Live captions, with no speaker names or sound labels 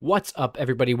What's up,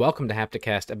 everybody? Welcome to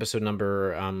Hapticast, episode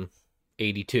number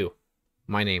 82.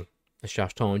 My name is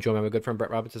Josh Tolan, joined by my good friend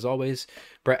Brett Roberts, as always.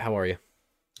 Brett, how are you?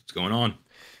 What's going on?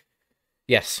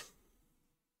 Yes.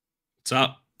 What's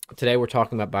up? Today we're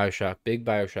talking about BIOSHOck. Big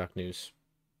BIOSHOck news.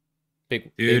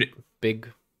 Big, Dude,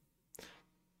 big.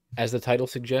 As the title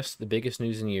suggests, the biggest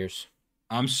news in years.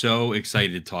 I'm so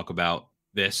excited to talk about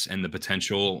this and the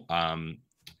potential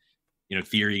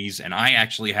theories, and I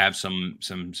actually have some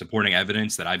supporting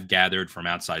evidence that I've gathered from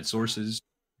outside sources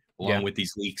Yeah. along with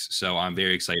these leaks. So I'm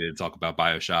very excited to talk about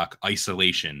BioShock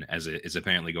Isolation, as it is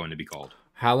apparently going to be called.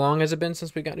 How long has it been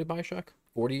since we got new BIOSHOck?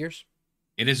 40 years?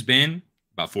 It has been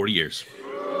about 40 years.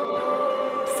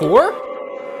 4?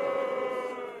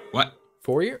 What?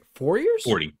 4 year? 4 years?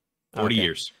 40 Okay.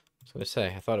 years. I was gonna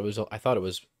say, I thought it was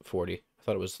 40. I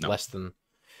thought it was No. less than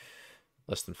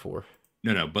 4.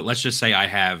 No, but let's just say I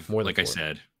have, More than like I 4.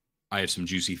 said, I have some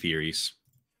juicy theories.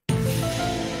 We're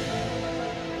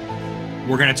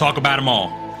going to talk about them all.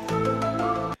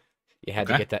 You had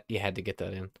to get that. You had to get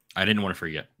that in. I didn't want to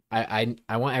forget. I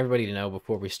want everybody to know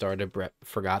before we started, Brett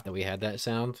forgot that we had that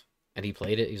sound, and he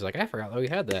played it. He's like, I forgot that we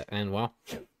had that, and well,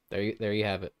 there you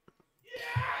have it.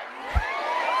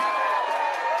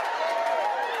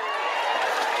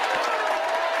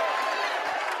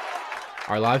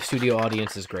 Our live studio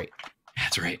audience is great.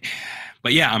 That's right.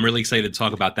 But yeah, I'm really excited to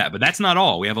talk about that. But that's not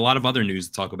all. We have a lot of other news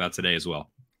to talk about today as well.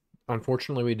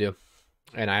 Unfortunately, we do,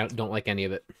 and I don't like any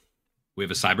of it. We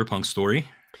have a cyberpunk story.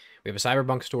 We have a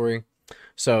cyberpunk story.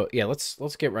 So yeah, let's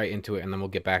get right into it, and then we'll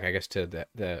get back, I guess, to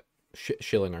the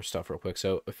shilling our stuff real quick.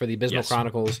 So for the Abysmal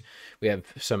Chronicles, we have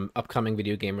some upcoming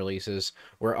video game releases.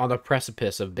 We're on the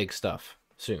precipice of big stuff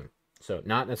soon. So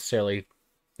not necessarily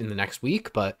in the next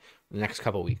week, but the next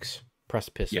couple weeks.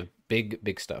 Precipice of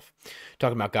big stuff.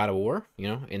 Talking about God of War,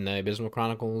 in the Abysmal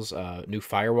Chronicles, new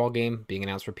Firewall game being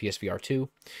announced for PSVR 2.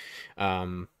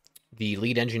 The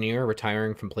lead engineer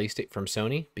retiring from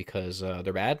Sony because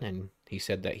they're bad, and he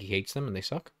said that he hates them and they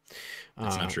suck.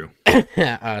 That's not true.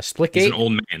 Splitgate. He's an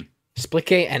old man.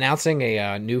 Splitgate announcing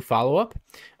a new follow-up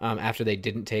after they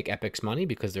didn't take Epic's money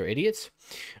because they're idiots.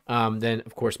 Then,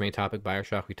 of course, main topic,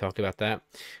 BioShock. We talked about that,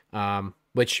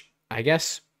 which I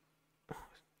guess...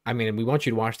 I mean, we want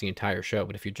you to watch the entire show,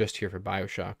 but if you're just here for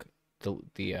BioShock,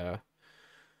 the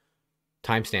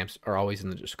timestamps are always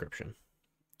in the description.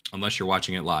 Unless you're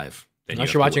watching it live.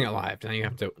 Unless you're watching it live, then you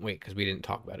have to wait because we didn't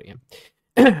talk about it yet.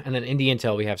 And then in the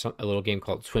intel, we have a little game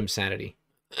called Swim Sanity,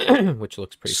 which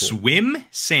looks pretty cool. Swim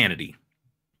Sanity.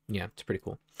 Yeah, it's pretty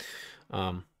cool.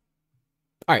 All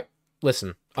right,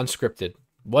 listen, unscripted.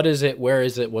 What is it? Where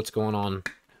is it? What's going on?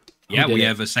 Yeah, we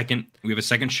have a second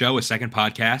show, a second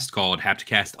podcast called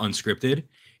Hapticast Unscripted.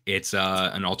 It's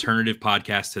an alternative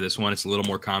podcast to this one. It's a little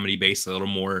more comedy based, a little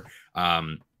more I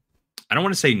don't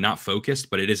want to say not focused,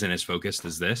 but it isn't as focused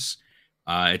as this.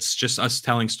 It's just us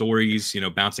telling stories,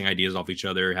 bouncing ideas off each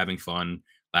other, having fun,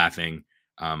 laughing.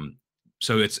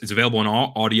 So it's available on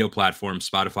all audio platforms,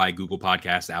 Spotify, Google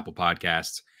Podcasts, Apple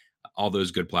Podcasts, all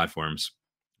those good platforms.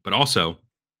 But also,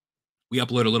 we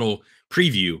upload a little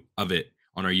preview of it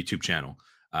on our YouTube channel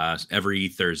every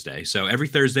Thursday. So every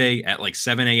Thursday at like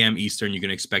 7 a.m. Eastern, you can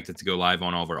expect it to go live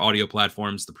on all of our audio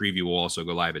platforms. The preview will also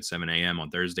go live at 7 a.m. on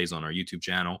Thursdays on our YouTube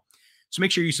channel. So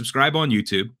make sure you subscribe on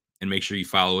YouTube and make sure you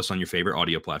follow us on your favorite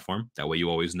audio platform. That way you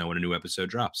always know when a new episode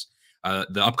drops.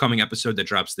 The upcoming episode that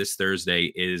drops this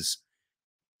Thursday is,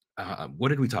 what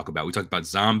did we talk about? We talked about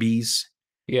zombies.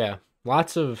 Yeah.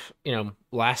 Lots of,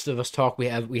 Last of Us talk. We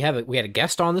had a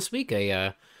guest on this week,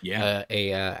 a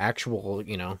actual,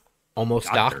 almost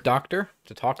doctor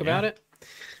to talk about it.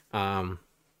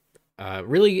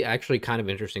 Really actually kind of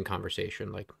interesting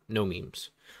conversation, like no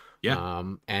memes. Yeah.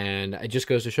 And it just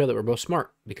goes to show that we're both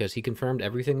smart because he confirmed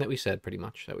everything that we said pretty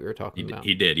much that we were talking about.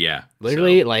 He did, yeah.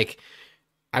 Literally, like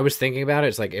I was thinking about it.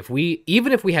 It's like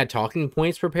even if we had talking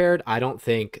points prepared, I don't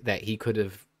think that he could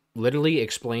have literally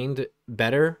explained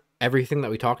better everything that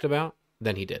we talked about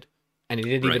than he did. And he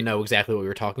didn't even know exactly what we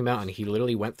were talking about. And he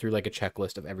literally went through like a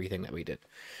checklist of everything that we did.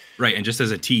 Right. And just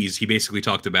as a tease, he basically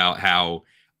talked about how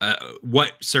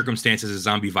what circumstances a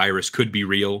zombie virus could be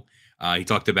real. He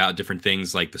talked about different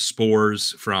things like the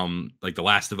spores from like The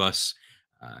Last of Us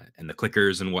and the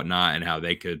clickers and whatnot, and how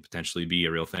they could potentially be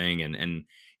a real thing. And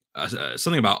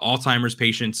something about Alzheimer's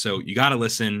patients. So you got to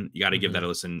listen. You got to give that a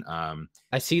listen.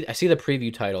 I see the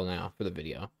preview title now for the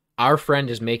video. Our friend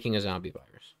is making a zombie virus.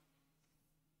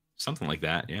 Something like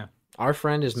that, yeah. Our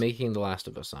friend is making The Last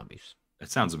of Us zombies. That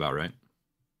sounds about right.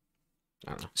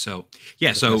 I don't know. So,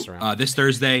 yeah, so this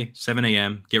Thursday, 7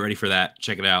 a.m., get ready for that.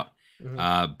 Check it out.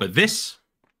 But this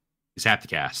is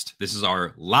Hapticast. This is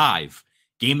our live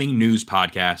gaming news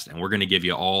podcast, and we're going to give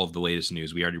you all of the latest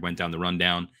news. We already went down the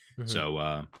rundown,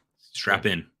 so strap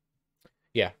in.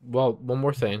 Yeah. Well, one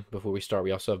more thing before we start.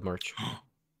 We also have merch. Oh,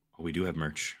 we do have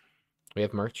merch. We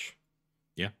have merch.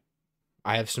 Yeah.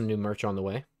 I have some new merch on the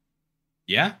way.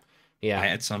 Yeah? Yeah. I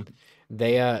had some.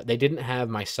 They didn't have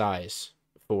my size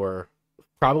for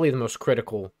probably the most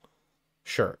critical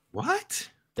shirt. What?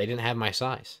 They didn't have my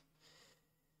size.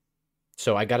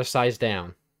 So I got a size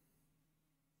down.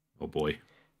 Oh, boy.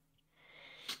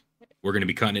 We're going to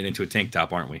be cutting it into a tank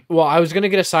top, aren't we? Well, I was going to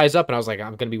get a size up, and I was like,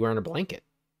 I'm going to be wearing a blanket.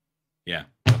 Yeah.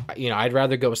 I'd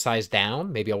rather go a size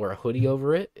down. Maybe I'll wear a hoodie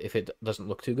over it if it doesn't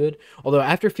look too good. Although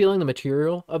after feeling the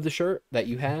material of the shirt that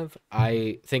you have,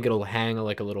 I think it'll hang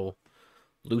like a little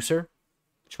looser,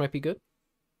 which might be good.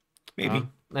 Maybe.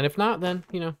 And if not, then,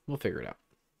 we'll figure it out.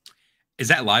 Is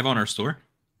that live on our store?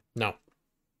 No.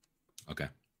 Okay.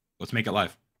 Let's make it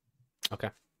live. Okay.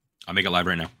 I'll make it live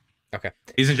right now. Okay.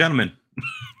 Ladies and gentlemen,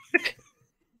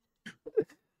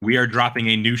 we are dropping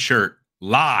a new shirt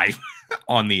live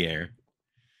on the air.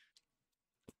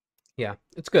 Yeah,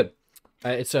 it's good.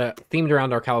 It's themed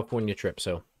around our California trip,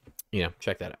 so,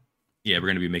 check that out. Yeah, we're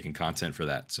going to be making content for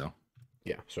that, so.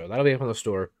 Yeah, so that'll be up on the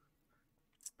store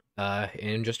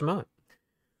in just a moment.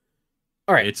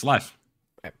 All right. It's live.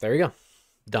 Right, there you go.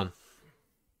 Done.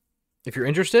 If you're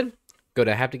interested, go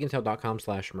to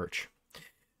hapticintel.com/merch,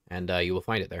 and you will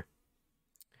find it there.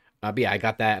 But yeah, I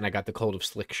got that, and I got the Cold of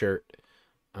Slick shirt.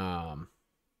 And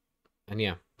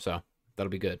yeah, so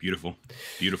that'll be good. Beautiful.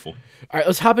 Beautiful. All right,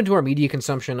 let's hop into our media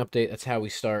consumption update. That's how we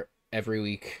start every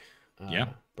week. Yeah.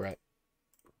 Brett,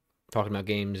 talking about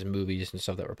games and movies and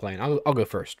stuff that we're playing. I'll go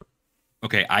first.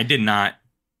 Okay, I did not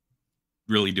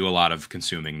really do a lot of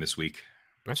consuming this week.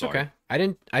 That's okay.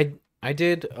 I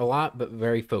did a lot, but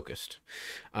very focused.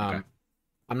 Okay.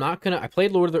 I'm not gonna. I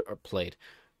played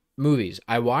movies.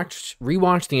 I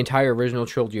rewatched the entire original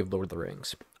trilogy of Lord of the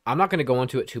Rings. I'm not gonna go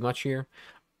into it too much here.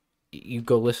 You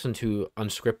go listen to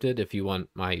Unscripted if you want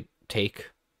my take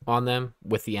on them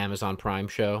with the Amazon Prime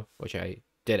show, which I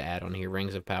did add on here,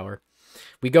 Rings of Power.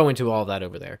 We go into all that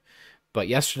over there. But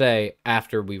yesterday,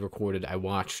 after we recorded, I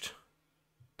watched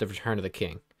The Return of the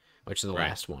King, which is the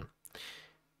last one.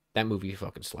 That movie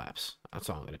fucking slaps. That's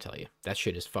all I'm going to tell you. That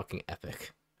shit is fucking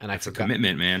epic. And That's a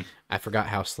commitment, man. I forgot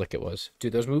how slick it was.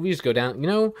 Dude, those movies go down.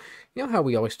 You know how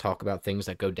we always talk about things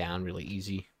that go down really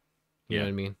easy? You know what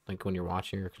I mean? Like when you're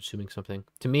watching or consuming something.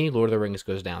 To me, Lord of the Rings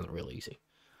goes down real easy.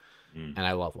 And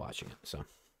I love watching it. So,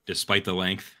 despite the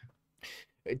length,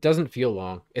 it doesn't feel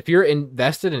long. If you're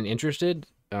invested and interested,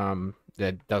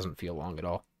 that doesn't feel long at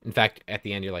all. In fact, at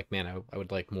the end, you're like, man, I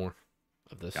would like more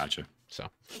of this. Gotcha. So,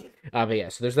 but yeah,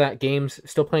 so there's that. Games,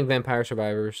 still playing Vampire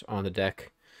Survivors on the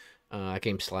deck. That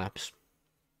game slaps.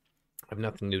 I have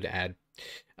nothing new to add.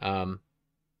 I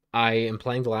am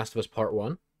playing The Last of Us Part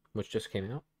 1, which just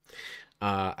came out.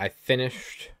 I'm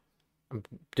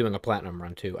doing a platinum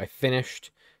run too. I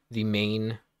finished the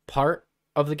main part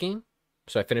of the game.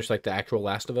 So I finished like the actual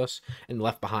Last of Us, and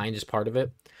Left Behind is part of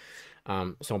it.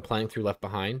 So I'm playing through Left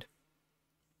Behind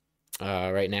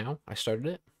right now. I started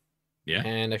it. Yeah.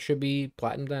 And I should be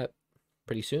platinumed that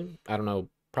pretty soon. I don't know.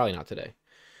 Probably not today.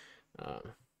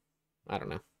 I don't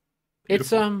know.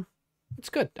 Beautiful. It's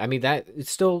good. I mean,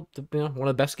 it's still one of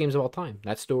the best games of all time.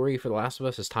 That story for The Last of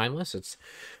Us is timeless. It's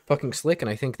fucking slick, and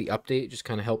I think the update just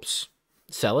kind of helps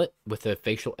sell it with the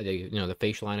facial, the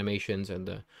facial animations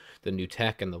and the new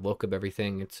tech and the look of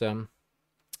everything. It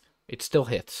still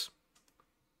hits.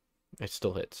 It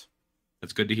still hits.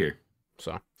 That's good to hear.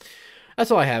 So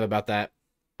that's all I have about that.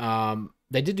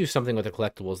 They did do something with the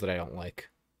collectibles that I don't like.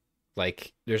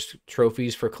 Like, there's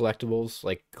trophies for collectibles,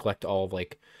 like collect all of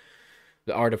like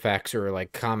the artifacts or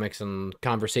like comics and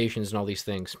conversations and all these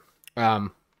things. I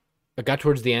got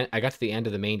to the end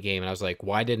of the main game and I was like,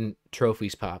 why didn't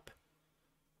trophies pop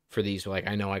for these? Like,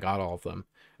 I know I got all of them.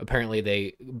 Apparently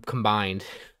they combined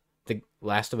the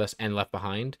Last of Us and Left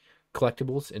Behind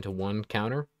collectibles into one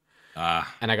counter.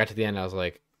 And I got to the end and I was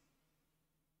like,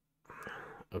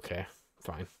 okay,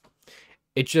 fine.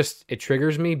 It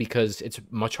triggers me because it's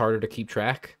much harder to keep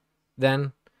track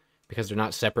then because they're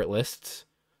not separate lists.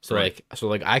 So right.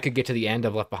 like I could get to the end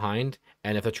of Left Behind,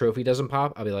 and if a trophy doesn't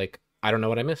pop, I'll be like, I don't know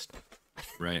what I missed.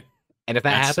 Right. And if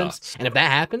that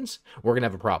happens, we're gonna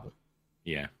have a problem.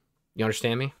 Yeah. You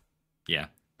understand me? Yeah.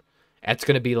 That's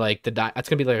gonna be like a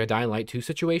Dying Light 2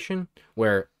 situation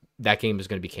where that game is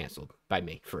gonna be canceled by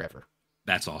me forever.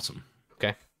 That's awesome.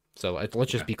 Okay. So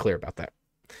let's just be clear about that.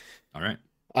 All right.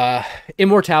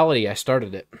 Immortality. I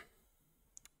started it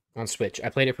on Switch. I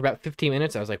played it for about 15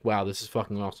 minutes. I was like, wow, this is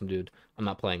fucking awesome, dude. I'm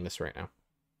not playing this right now.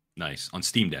 Nice. On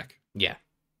Steam Deck. Yeah.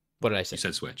 What did I say? You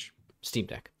said Switch. Steam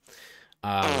Deck.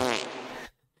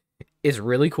 Is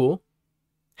really cool.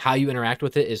 How you interact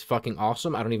with it is fucking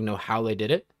awesome. I don't even know how they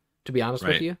did it, to be honest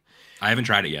with you. I haven't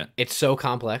tried it yet. It's so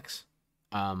complex.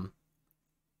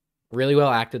 Really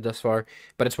well acted thus far,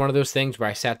 but it's one of those things where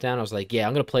I sat down, I was like, yeah,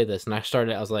 I'm gonna play this, and I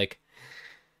started, I was like,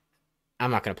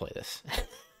 I'm not gonna play this.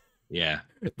 Yeah.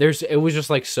 It was just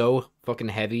like so fucking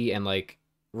heavy and like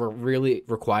really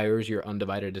requires your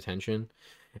undivided attention.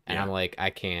 And I'm like, I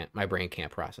can't, my brain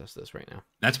can't process this right now.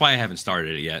 That's why I haven't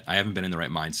started it yet. I haven't been in the right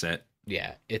mindset.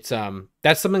 Yeah, it's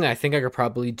that's something that I think I could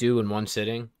probably do in one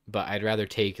sitting, but I'd rather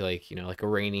take like, you know, like a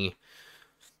rainy,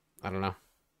 I don't know,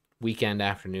 weekend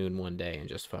afternoon one day and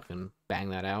just fucking bang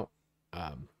that out.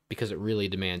 Because it really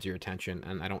demands your attention,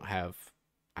 and I don't have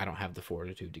the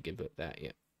fortitude to give it that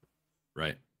yet.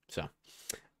 Right. So,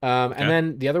 and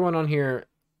then the other one on here,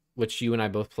 which you and I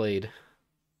both played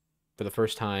for the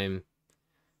first time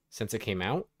since it came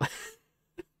out,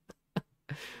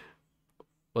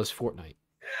 was Fortnite.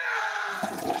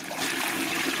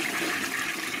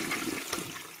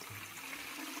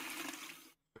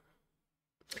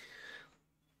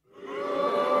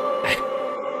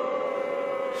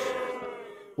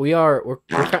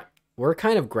 We're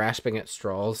kind of grasping at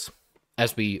straws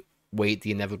as we wait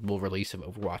the inevitable release of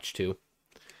Overwatch 2.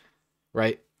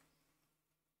 Right?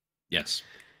 Yes.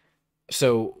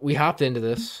 So we hopped into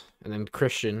this, and then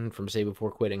Christian from Say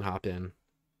Before Quitting hopped in.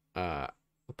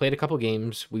 We played a couple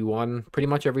games. We won pretty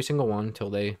much every single one until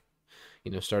they,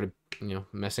 you know, started, you know,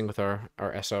 messing with our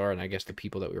SR and I guess the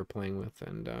people that we were playing with.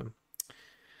 And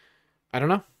I don't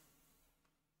know.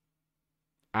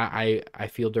 I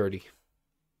feel dirty.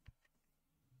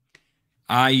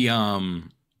 I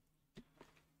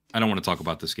don't want to talk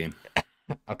about this game.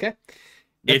 Okay.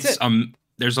 It's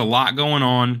there's a lot going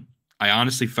on. I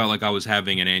honestly felt like I was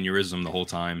having an aneurysm the whole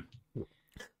time.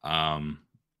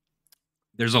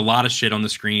 There's a lot of shit on the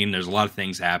screen. There's a lot of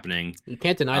things happening. You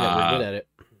can't deny that we're good at it,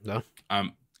 though.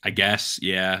 I guess,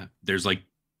 yeah. There's like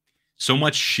so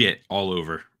much shit all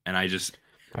over, and I got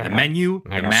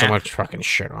so much fucking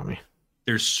shit on me.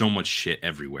 There's so much shit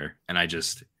everywhere, and I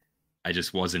just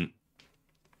wasn't.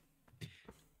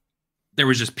 There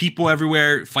was just people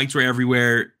everywhere. Fights were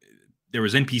everywhere. There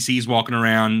was NPCs walking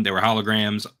around. There were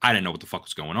holograms. I didn't know what the fuck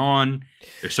was going on.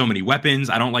 There's so many weapons.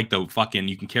 I don't like the fucking,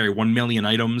 you can carry 1 million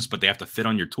items, but they have to fit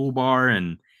on your toolbar.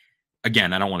 And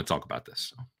again, I don't want to talk about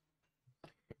this. So.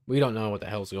 We don't know what the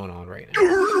hell's going on right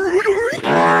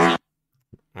now.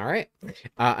 All right.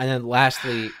 And then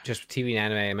lastly, just TV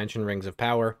and anime, I mentioned Rings of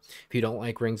Power. If you don't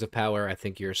like Rings of Power, I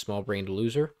think you're a small-brained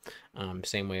loser.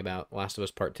 Same way about Last of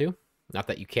Us Part 2. Not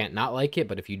that you can't not like it,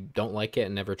 but if you don't like it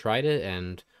and never tried it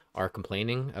and are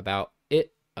complaining about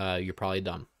it, you're probably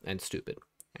dumb and stupid.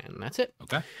 And that's it.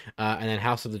 Okay. And then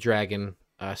House of the Dragon,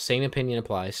 same opinion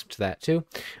applies to that too.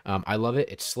 I love it.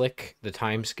 It's slick. The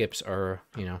time skips are,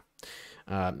 you know,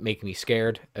 making me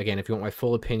scared. Again, if you want my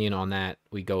full opinion on that,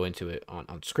 we go into it on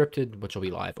Unscripted, which will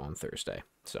be live on Thursday.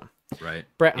 So, right.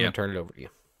 Brett, I'm going to turn it over to you.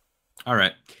 All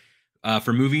right.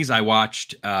 For movies, I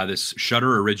watched this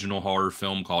Shudder original horror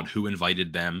film called Who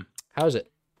Invited Them. How's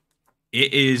it?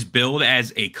 It is billed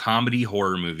as a comedy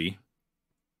horror movie.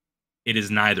 It is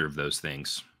neither of those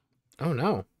things. Oh,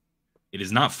 no. It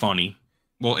is not funny.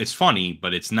 Well, it's funny,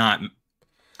 but it's not.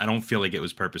 I don't feel like it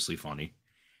was purposely funny.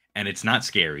 And it's not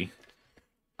scary.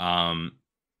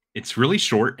 It's really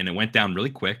short and it went down really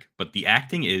quick, but the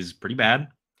acting is pretty bad.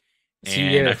 So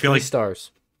and I feel like 3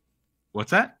 stars.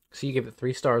 What's that? So you give it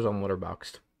 3 stars on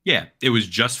Letterboxd. Yeah, it was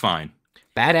just fine.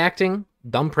 Bad acting,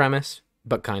 dumb premise,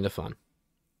 but kind of fun.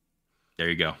 There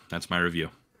you go. That's my review.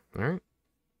 All right.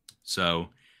 So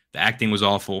the acting was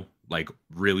awful, like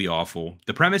really awful.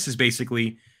 The premise is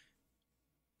basically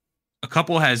a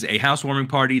couple has a housewarming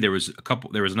party. There was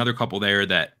another couple there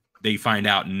that they find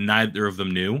out neither of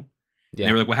them knew. Yeah.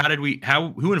 They were like,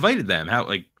 well, who invited them? How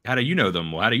do you know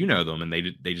them? Well, how do you know them? And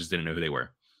they just didn't know who they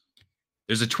were.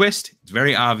 There's a twist. It's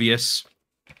very obvious.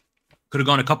 Could have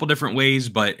gone a couple different ways,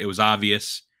 but it was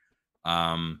obvious.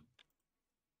 It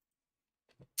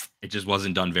just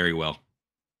wasn't done very well.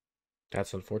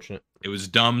 That's unfortunate. It was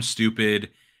dumb, stupid,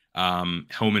 home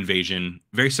invasion.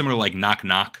 Very similar to like Knock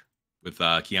Knock with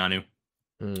Keanu.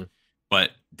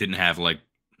 But didn't have like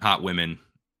hot women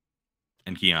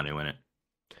and Keanu in it.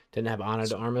 Didn't have Ana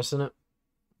de Armas in it?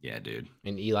 Yeah, dude.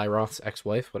 And Eli Roth's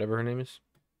ex-wife, whatever her name is?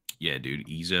 Yeah, dude.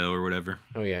 Izo or whatever.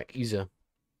 Oh, yeah. Iza.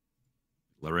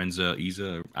 Lorenza,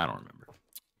 Iza. I don't remember.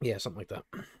 Yeah, something like that.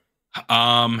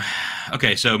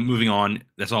 Okay, so moving on.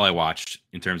 That's all I watched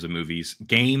in terms of movies.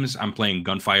 Games, I'm playing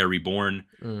Gunfire Reborn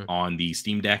on the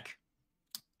Steam Deck.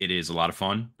 It is a lot of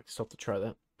fun. I still have to try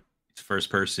that. It's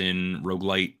first-person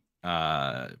roguelite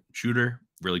shooter.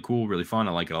 Really cool, really fun.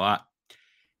 I like it a lot.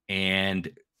 And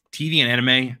TV and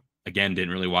anime, again,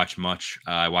 didn't really watch much.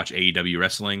 I watched AEW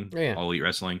Wrestling, All Elite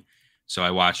Wrestling. So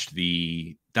I watched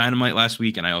the Dynamite last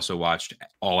week, and I also watched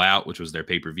All Out, which was their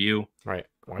pay-per-view. Right.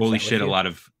 Holy shit, a lot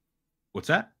of... What's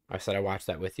that? I said I watched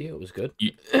that with you. It was good.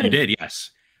 You did,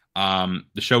 yes. The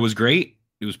show was great.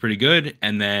 It was pretty good.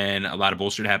 And then a lot of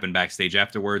bullshit happened backstage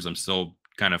afterwards. I'm still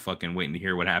kind of fucking waiting to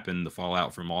hear what happened, the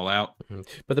fallout from All Out.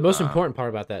 But the most important part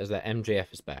about that is that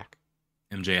MJF is back.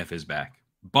 MJF is back.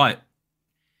 But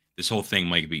this whole thing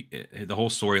might be... The whole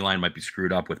storyline might be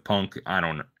screwed up with Punk. I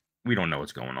don't know. We don't know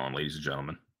what's going on, ladies and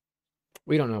gentlemen.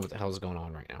 We don't know what the hell is going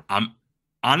on right now. I'm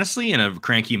honestly in a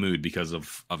cranky mood because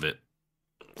of it.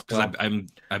 Because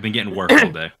I've been getting worked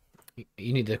all day.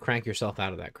 You need to crank yourself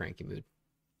out of that cranky mood.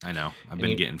 I know. I've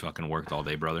been getting fucking worked all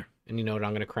day, brother. And you know what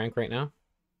I'm going to crank right now?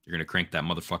 You're going to crank that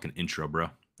motherfucking intro, bro.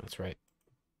 That's right.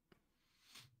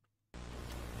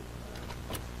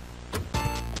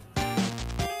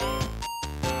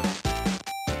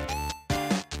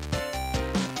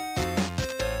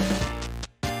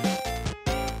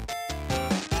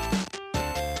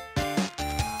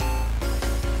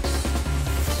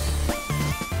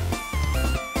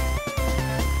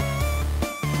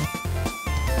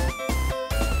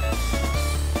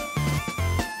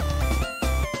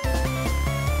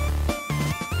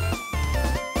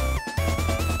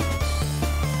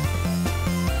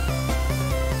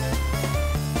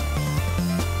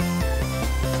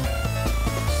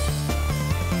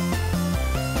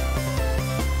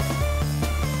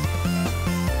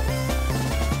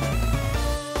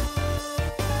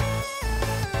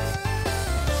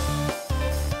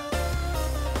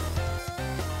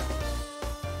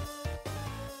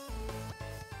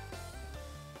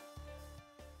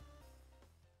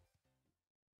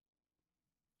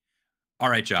 All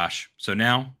right, Josh. So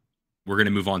now we're going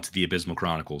to move on to the Abysmal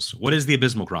Chronicles. What is the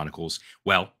Abysmal Chronicles?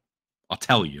 Well, I'll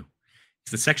tell you.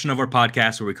 It's the section of our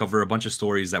podcast where we cover a bunch of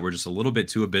stories that were just a little bit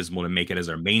too abysmal to make it as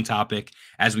our main topic.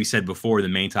 As we said before, the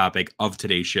main topic of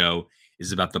today's show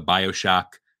is about the BioShock.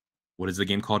 What is the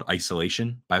game called?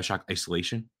 Isolation? BioShock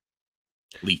Isolation?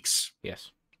 Leaks.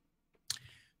 Yes.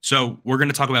 So we're going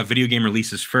to talk about video game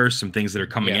releases first, some things that are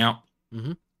coming out.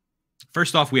 Mm-hmm.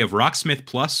 First off, we have Rocksmith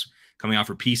Plus coming out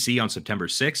for PC on September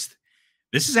 6th.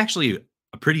 This is actually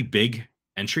a pretty big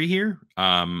entry here.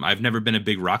 I've never been a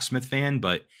big Rocksmith fan,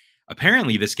 but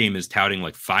apparently this game is touting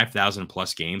like 5,000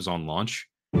 plus games on launch,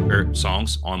 or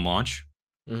songs on launch,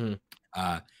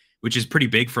 which is pretty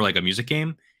big for like a music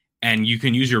game. And you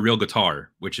can use your real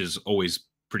guitar, which is always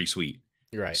pretty sweet.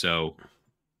 You're right. So,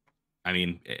 I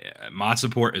mean, mod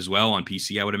support as well on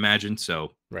PC, I would imagine.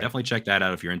 So definitely check that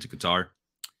out if you're into guitar.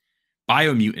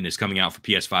 Biomutant is coming out for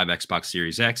PS5, Xbox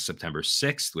Series X, September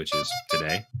 6th, which is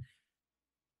today.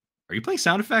 Are you playing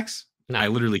sound effects? No.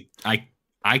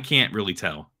 I can't really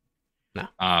tell.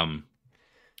 No.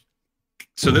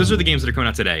 So those are the games that are coming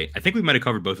out today. I think we might have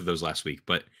covered both of those last week,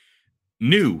 but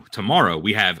new tomorrow,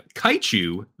 we have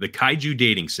Kaichu, the Kaiju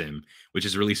dating sim, which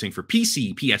is releasing for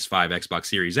PC, PS5, Xbox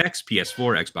Series X,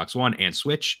 PS4, Xbox One, and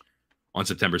Switch on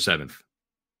September 7th.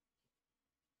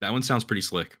 That one sounds pretty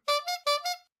slick.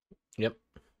 Yep.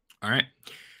 All right.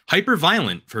 Hyper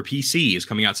Violent for PC is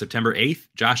coming out September 8th.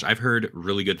 Josh, I've heard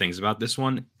really good things about this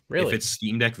one. Really? If it's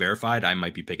Steam Deck verified, I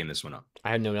might be picking this one up.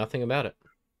 I know nothing about it.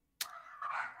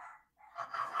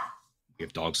 We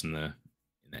have dogs in the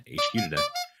HQ today.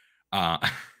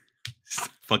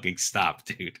 Fucking stop,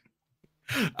 dude.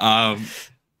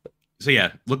 So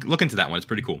yeah, look into that one. It's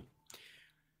pretty cool.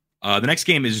 The next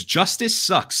game is Justice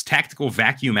Sucks Tactical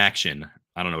Vacuum Action.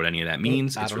 I don't know what any of that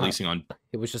means. It's releasing on...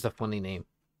 It was just a funny name.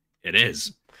 It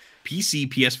is. PC,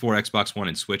 PS4, Xbox One,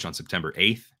 and Switch on September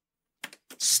 8th.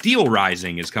 Steel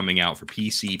Rising is coming out for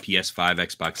PC, PS5,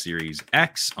 Xbox Series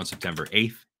X on September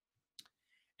 8th.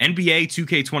 NBA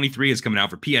 2K23 is coming out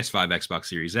for PS5, Xbox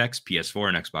Series X, PS4,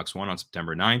 and Xbox One on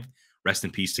September 9th. Rest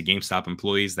in peace to GameStop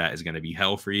employees. That is going to be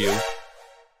hell for you.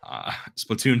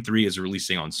 Splatoon 3 is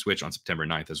releasing on Switch on September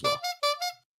 9th as well.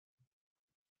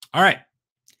 All right.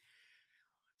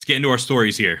 Let's get into our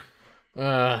stories here.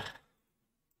 This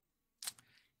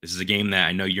is a game that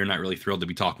I know you're not really thrilled to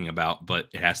be talking about, but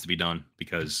it has to be done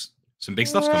because some big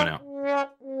stuff's coming out.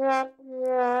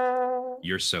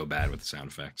 You're so bad with the sound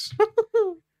effects.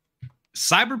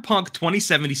 Cyberpunk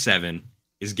 2077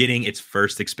 is getting its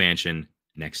first expansion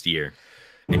next year,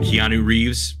 and Keanu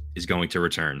Reeves is going to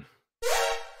return.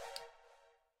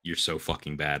 You're so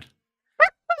fucking bad.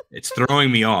 It's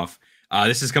throwing me off.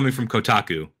 This is coming from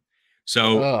Kotaku.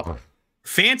 So,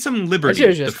 Phantom Liberty.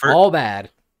 This is just all bad.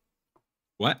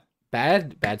 What?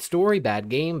 Bad story, bad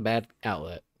game, bad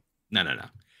outlet. No.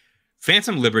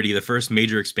 Phantom Liberty, the first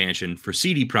major expansion for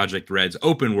CD Projekt Red's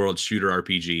open world shooter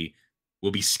RPG, will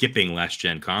be skipping last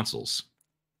gen consoles.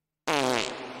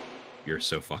 You're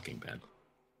so fucking bad.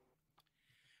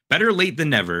 Better late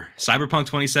than never, Cyberpunk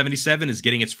 2077 is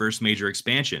getting its first major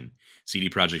expansion.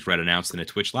 CD Projekt Red announced in a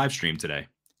Twitch live stream today.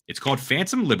 It's called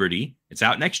Phantom Liberty. It's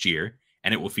out next year,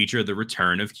 and it will feature the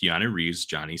return of Keanu Reeves'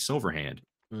 Johnny Silverhand.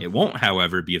 It won't,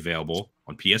 however, be available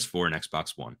on PS4 and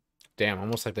Xbox One. Damn,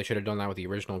 almost like they should have done that with the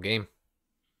original game.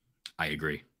 I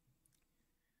agree.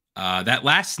 That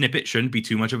last snippet shouldn't be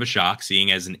too much of a shock,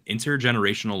 seeing as an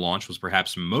intergenerational launch was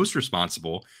perhaps most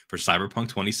responsible for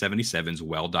Cyberpunk 2077's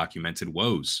well-documented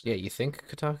woes. Yeah, you think,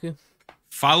 Kotaku?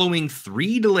 Following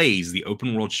 3 delays, the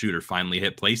open-world shooter finally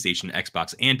hit PlayStation,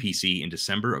 Xbox, and PC in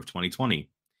December of 2020.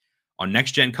 On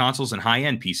next-gen consoles and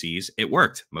high-end PCs, it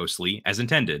worked, mostly as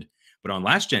intended. But on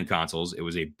last-gen consoles, it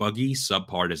was a buggy,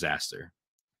 subpar disaster.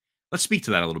 Let's speak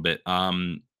to that a little bit.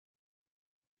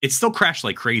 It still crashed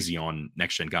like crazy on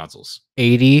next-gen consoles.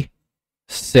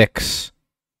 86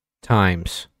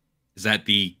 times. Is that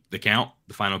the count,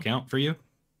 the final count for you?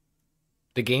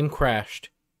 The game crashed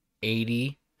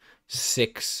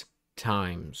 86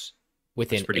 times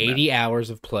within 80 bad.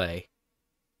 hours of play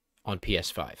on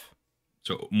PS5.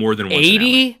 So more than once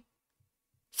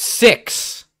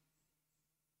 86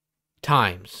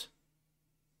 times.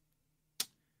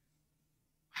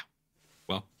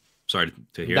 Well, sorry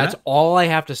to hear that. That's all I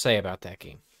have to say about that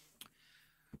game.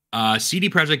 CD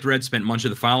Projekt Red spent much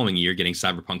of the following year getting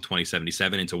Cyberpunk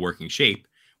 2077 into working shape,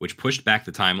 which pushed back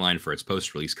the timeline for its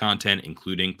post-release content,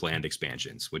 including planned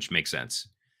expansions, which makes sense.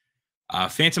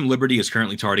 Phantom Liberty is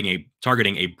currently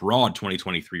targeting a broad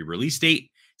 2023 release date.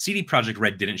 CD Projekt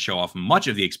Red didn't show off much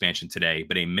of the expansion today,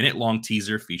 but a minute-long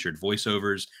teaser featured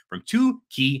voiceovers from 2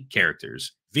 key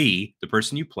characters. V, the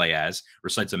person you play as,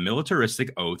 recites a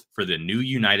militaristic oath for the new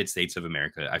United States of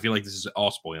America. I feel like this is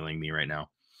all spoiling me right now.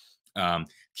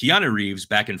 Keanu Reeves,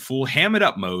 back in full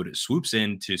ham-it-up mode, swoops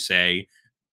in to say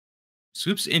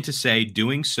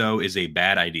doing so is a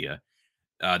bad idea.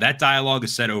 That dialogue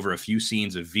is set over a few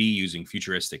scenes of V using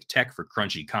futuristic tech for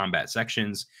crunchy combat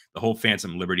sections. The whole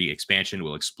Phantom Liberty expansion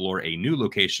will explore a new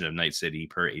location of Night City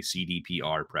per a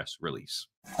CDPR press release.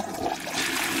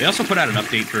 They also put out an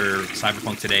update for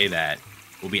Cyberpunk today that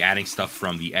will be adding stuff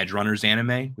from the Edge Runners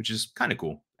anime, which is kind of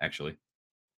cool, actually.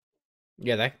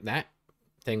 Yeah, that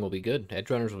thing will be good.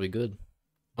 Edge Runners will be good.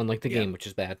 Unlike the game, which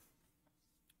is bad.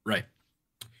 Right.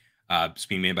 It's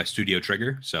being made by Studio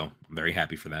Trigger, so I'm very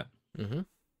happy for that. Mm-hmm.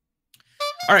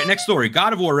 All right, next story.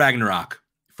 God of War Ragnarok.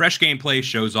 Fresh gameplay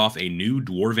shows off a new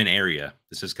dwarven area.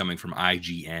 This is coming from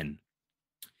IGN.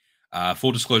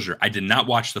 Full disclosure, I did not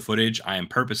watch the footage. I am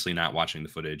purposely not watching the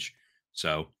footage.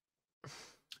 So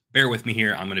bear with me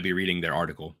here. I'm going to be reading their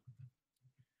article.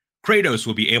 Kratos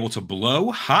will be able to blow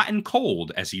hot and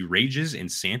cold as he rages in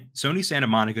Sony Santa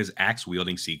Monica's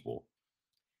axe-wielding sequel.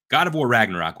 God of War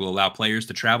Ragnarok will allow players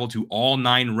to travel to all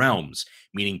 9 realms,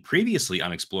 meaning previously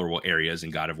unexplorable areas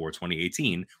in God of War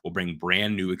 2018 will bring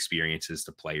brand new experiences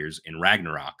to players in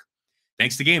Ragnarok.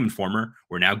 Thanks to Game Informer,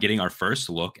 we're now getting our first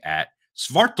look at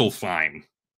Svartalfheim,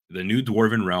 the new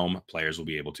dwarven realm players will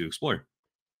be able to explore.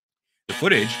 The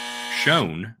footage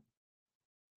shown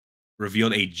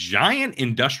revealed a giant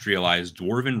industrialized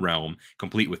dwarven realm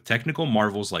complete with technical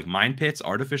marvels like mine pits,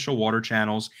 artificial water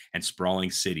channels, and sprawling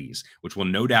cities, which will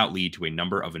no doubt lead to a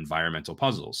number of environmental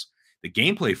puzzles. The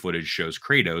gameplay footage shows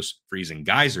Kratos freezing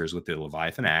geysers with the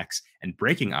Leviathan axe and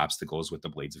breaking obstacles with the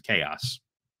Blades of Chaos.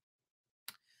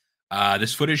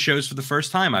 This footage shows for the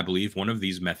first time, I believe, one of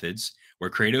these methods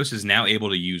where Kratos is now able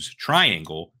to use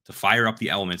triangle to fire up the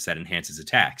elements that enhance his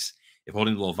attacks. If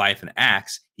holding the Leviathan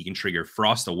axe, he can trigger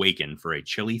Frost Awaken for a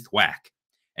chilly thwack.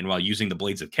 And while using the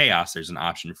Blades of Chaos, there's an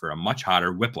option for a much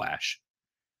hotter whiplash.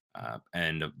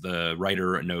 And the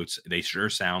writer notes, they sure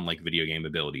sound like video game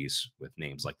abilities with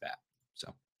names like that.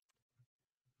 So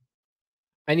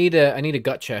I need a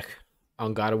gut check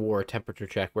on God of War, temperature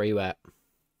check. Where are you at?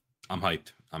 I'm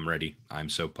hyped. I'm ready. I'm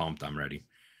so pumped. I'm ready.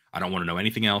 I don't want to know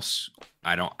anything else.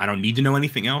 I don't need to know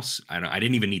anything else. I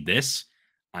didn't even need this.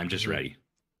 I'm just ready.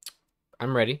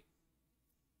 I'm ready.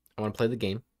 I want to play the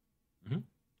game. Mm-hmm.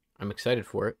 I'm excited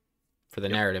for it, for the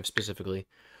narrative specifically.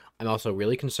 I'm also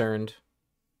really concerned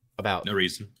about no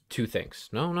reason. 2 things.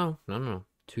 No.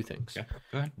 2 things. Okay,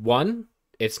 go ahead. One,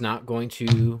 it's not going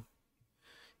to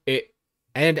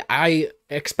and I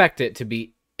expect it to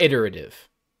be iterative.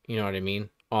 You know what I mean?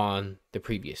 On the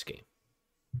previous game.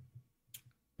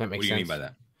 That makes sense. What do you mean by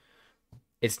that?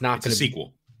 It's not going to be a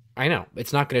sequel. I know.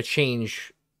 It's not going to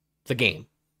change the game.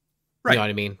 Right. You know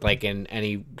what I mean? Like in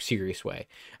any serious way.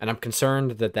 And I'm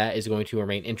concerned that that is going to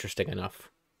remain interesting enough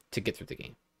to get through the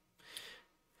game.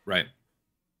 Right.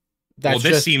 That's Well,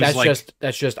 this just seems like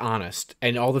that's just honest.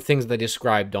 And all the things they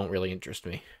described don't really interest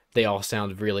me. They all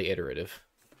sound really iterative.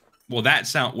 well, that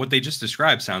sound what they just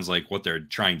described sounds like what they're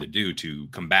trying to do to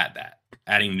combat that,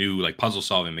 adding new like puzzle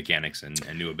solving mechanics and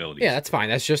new abilities. Yeah, that's fine.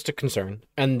 That's just a concern.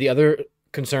 And the other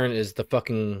concern is the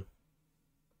fucking.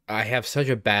 I have such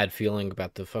a bad feeling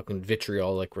about the fucking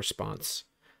vitriolic response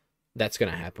that's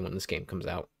gonna happen when this game comes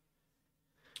out.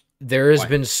 There has Why?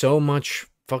 been so much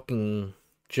fucking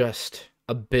just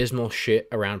abysmal shit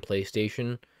around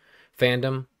PlayStation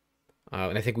fandom.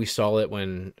 And I think we saw it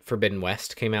when Forbidden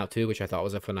West came out too, which I thought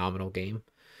was a phenomenal game.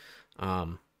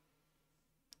 Um,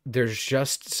 there's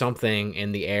just something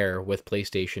in the air with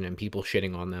PlayStation and people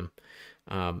shitting on them.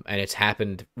 And it's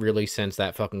happened really since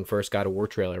that fucking first God of War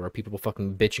trailer where people were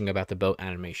fucking bitching about the boat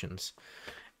animations.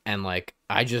 And like,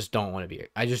 I just don't want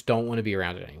to be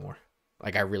around it anymore.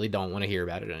 Like, I really don't want to hear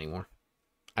about it anymore.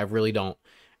 I really don't.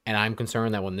 And I'm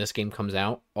concerned that when this game comes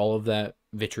out, all of that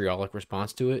vitriolic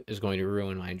response to it is going to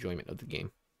ruin my enjoyment of the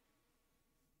game.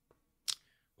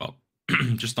 Well,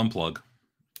 just unplug.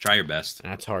 Try your best.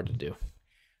 And that's hard to do.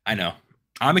 I know.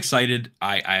 I'm excited.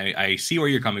 I see where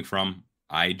you're coming from.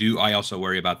 I do. I also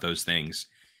worry about those things.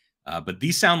 But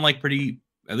these sound like pretty,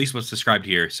 at least what's described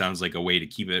here, sounds like a way to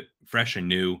keep it fresh and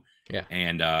new. Yeah.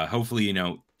 And hopefully, you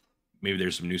know, maybe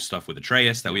there's some new stuff with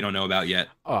Atreus that we don't know about yet.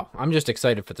 Oh, I'm just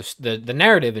excited for the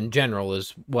narrative in general is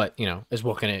what, is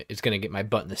gonna get my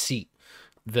butt in the seat.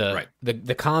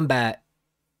 The combat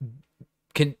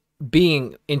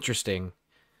being interesting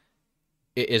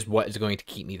is what is going to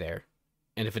keep me there.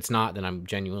 And if it's not, then I'm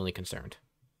genuinely concerned.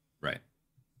 Right.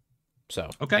 So,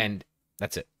 okay. And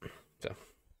that's it. So,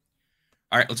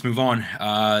 all right, let's move on.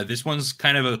 This one's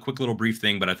kind of a quick little brief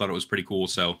thing, but I thought it was pretty cool.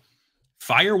 So,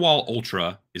 Firewall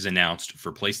Ultra is announced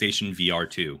for PlayStation VR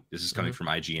 2. This is coming from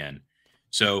IGN.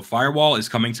 So, Firewall is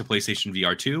coming to PlayStation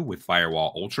VR 2 with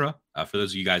Firewall Ultra. For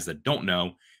those of you guys that don't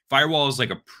know, Firewall is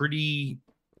like a pretty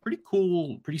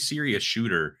cool, pretty serious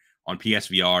shooter on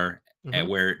PSVR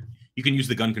where you can use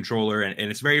the gun controller,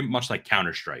 and it's very much like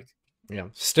Counter-Strike. Yeah,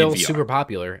 still super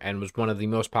popular and was one of the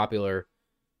most popular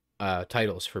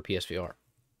titles for PSVR.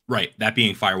 Right, that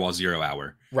being Firewall 0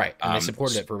 Hour. Right, and they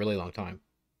supported it for a really long time.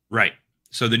 Right.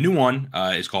 So the new one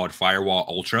is called Firewall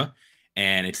Ultra,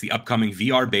 and it's the upcoming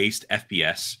VR-based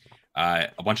FPS. A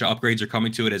bunch of upgrades are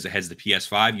coming to it as it heads to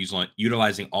PS5,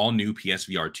 utilizing all new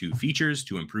PSVR 2 features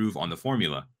to improve on the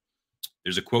formula.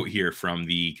 There's a quote here from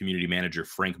the community manager,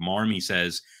 Frank Marm. He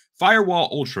says, Firewall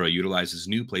Ultra utilizes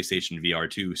new PlayStation VR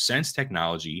 2 Sense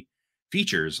technology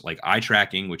features like eye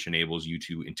tracking, which enables you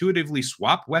to intuitively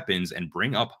swap weapons and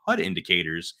bring up HUD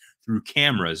indicators through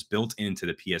cameras built into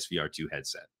the PSVR 2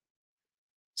 headset.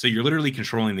 So you're literally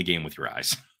controlling the game with your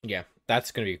eyes. Yeah,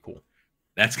 that's going to be cool.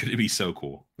 That's going to be so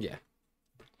cool. Yeah.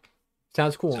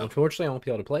 Sounds cool. So, unfortunately, I won't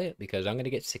be able to play it because I'm going to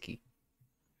get sicky.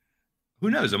 Who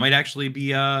knows? It might actually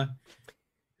be...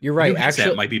 You're right.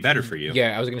 Actually, it might be better for you.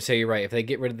 Yeah, I was going to say you're right. If they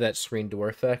get rid of that screen door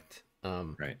effect,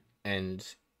 right. And,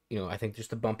 I think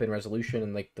just the bump in resolution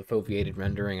and like the foveated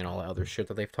rendering and all the other shit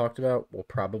that they've talked about will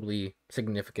probably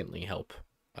significantly help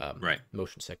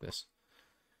motion sickness.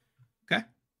 Okay.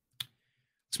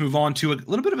 Let's move on to a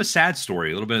little bit of a sad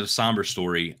story, a little bit of a somber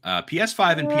story.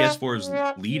 PS5 and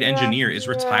PS4's lead engineer is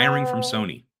retiring from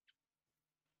Sony.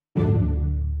 Did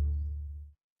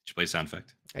you play a sound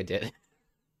effect? I did.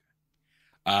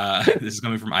 This is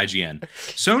coming from IGN.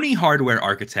 Sony hardware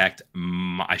architect,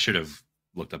 I should have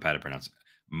looked up how to pronounce it,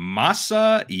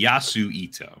 Masayasu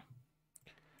Ito.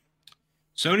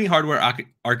 Sony hardware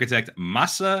architect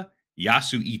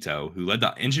Masayasu Ito, who led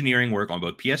the engineering work on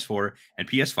both PS4 and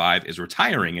PS5, is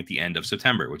retiring at the end of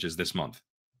September, which is this month.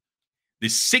 The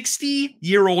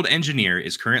 60-year-old engineer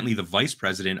is currently the vice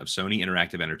president of Sony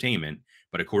Interactive Entertainment,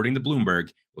 but according to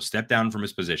Bloomberg, will step down from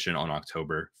his position on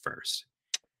October 1st.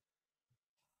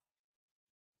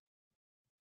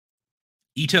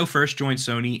 Ito first joined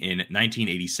Sony in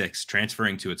 1986,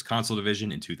 transferring to its console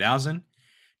division in 2000.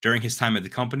 During his time at the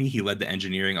company, he led the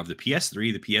engineering of the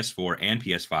PS3, the PS4, and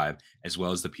PS5, as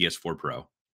well as the PS4 Pro.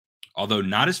 Although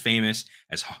not as famous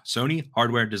as Sony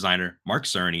hardware designer Mark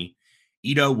Cerny,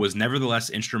 Ito was nevertheless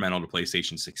instrumental to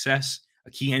PlayStation's success,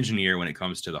 a key engineer when it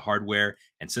comes to the hardware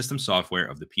and system software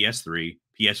of the PS3,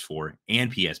 PS4,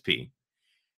 and PSP.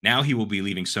 Now he will be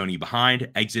leaving Sony behind,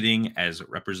 exiting as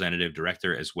representative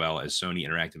director as well as Sony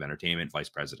Interactive Entertainment vice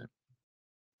president.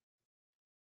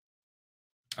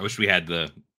 I wish we had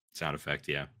the sound effect,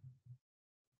 yeah.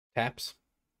 Taps?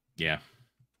 Yeah.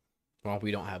 Well,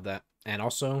 we don't have that. And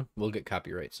also, we'll get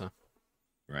copyright, so.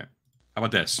 Right. How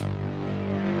about this?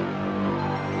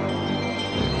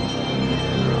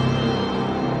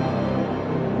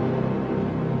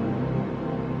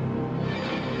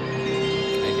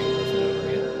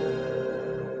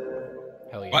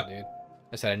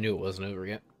 I said I knew it wasn't over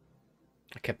yet.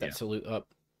 I kept that salute up.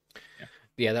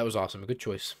 Yeah, that was awesome. Good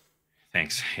choice.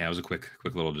 Thanks. Yeah, it was a quick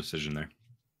little decision there.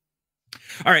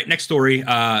 All right, next story.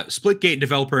 Splitgate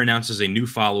developer announces a new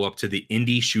follow-up to the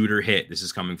indie shooter hit. This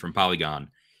is coming from Polygon.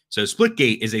 So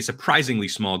Splitgate is a surprisingly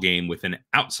small game with an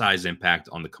outsized impact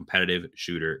on the competitive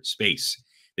shooter space.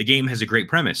 The game has a great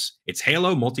premise. It's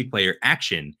Halo multiplayer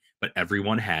action, but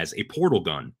everyone has a portal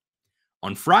gun.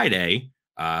 On Friday,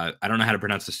 I don't know how to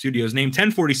pronounce the studio's name,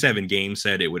 1047 Games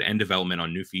said it would end development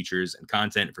on new features and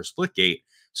content for Splitgate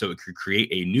so it could create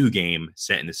a new game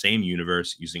set in the same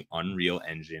universe using Unreal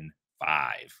Engine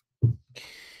 5.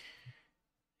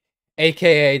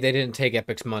 AKA, they didn't take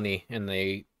Epic's money and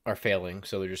they are failing,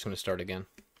 so they're just going to start again.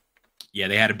 Yeah,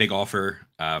 they had a big offer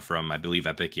from, I believe,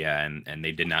 Epic, and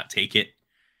they did not take it.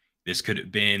 This could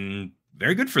have been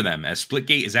very good for them, as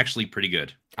Splitgate is actually pretty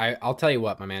good. I'll tell you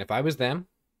what, my man, if I was them,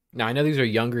 now I know these are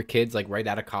younger kids, like right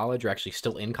out of college or actually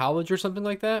still in college or something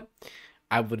like that,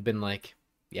 I would have been like,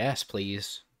 yes,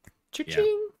 please. Cha-ching.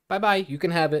 Yeah. Bye-bye. You can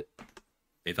have it.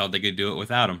 They thought they could do it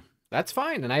without him. That's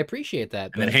fine, and I appreciate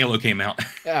that. And then Halo came out.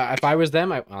 If I was them,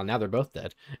 well, now they're both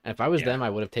dead. And if I was them, I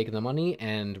would have taken the money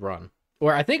and run.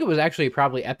 Or I think it was actually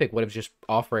probably Epic would have just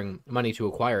offering money to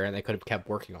acquire, and they could have kept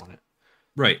working on it.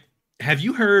 Right. Have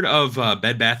you heard of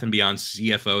Bed Bath & Beyond's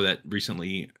CFO that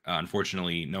recently,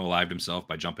 unfortunately, no-lived himself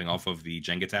by jumping off of the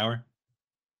Jenga tower?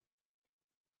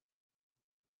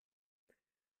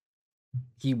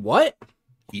 He what?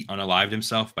 He unalived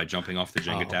himself by jumping off the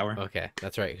Jenga tower. Okay,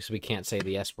 that's right, because we can't say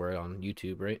the S word on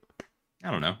YouTube, right?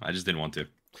 I don't know. I just didn't want to.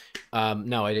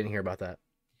 No, I didn't hear about that.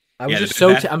 I was just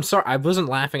so... I'm sorry. I wasn't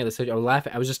laughing at the situation.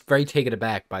 I was just very taken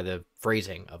aback by the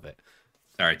phrasing of it.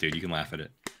 All right, dude. You can laugh at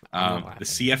it. The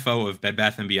CFO of Bed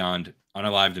Bath & Beyond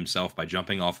unalived himself by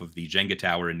jumping off of the Jenga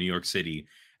tower in New York City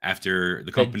after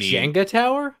the company... The Jenga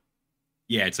tower?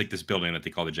 Yeah, it's like this building that they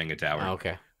call the Jenga tower. Oh,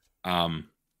 okay.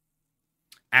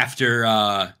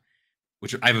 After...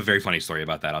 which I have a very funny story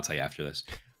about that. I'll tell you after this.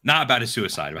 Not about his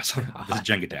suicide, about this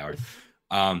Jenga tower.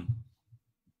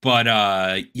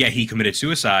 Yeah, he committed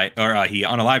suicide, or he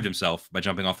unalived himself by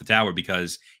jumping off the tower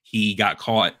because he got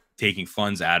caught taking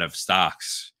funds out of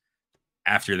stocks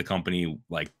after the company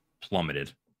like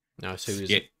plummeted. No, so he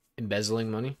was embezzling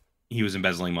money? He was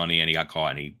embezzling money and he got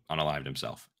caught and he unalived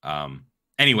himself.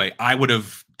 Anyway, I would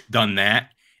have done that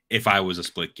if I was a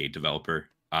Splitgate developer.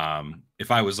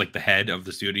 If I was like the head of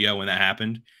the studio when that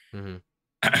happened,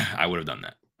 I would have done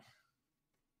that.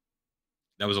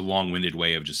 That was a long-winded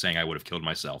way of just saying I would have killed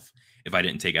myself if I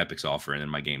didn't take Epic's offer and then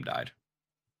my game died.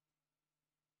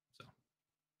 So,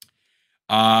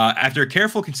 after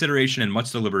careful consideration and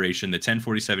much deliberation, the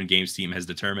 1047 Games team has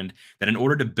determined that in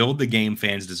order to build the game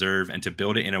fans deserve and to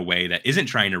build it in a way that isn't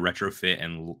trying to retrofit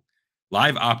and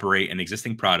live operate an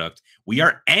existing product, we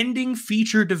are ending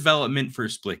feature development for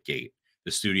Splitgate,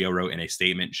 the studio wrote in a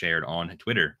statement shared on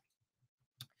Twitter.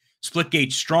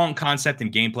 Splitgate's strong concept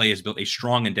and gameplay has built a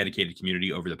strong and dedicated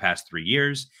community over the past 3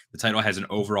 years. The title has an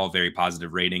overall very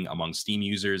positive rating among Steam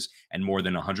users and more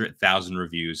than 100,000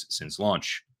 reviews since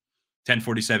launch.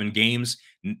 1047 Games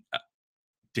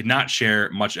did not share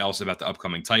much else about the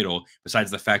upcoming title, besides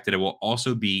the fact that it will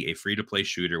also be a free-to-play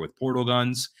shooter with portal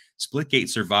guns. Splitgate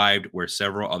survived where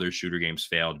several other shooter games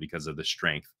failed because of the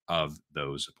strength of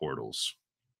those portals.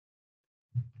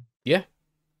 Yeah.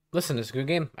 Listen, it's a good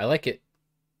game. I like it.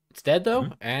 It's dead though,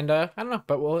 and I don't know,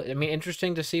 but well, I mean,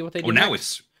 interesting to see what they do. Well,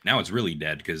 now it's really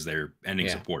dead because they're ending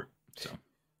support. So,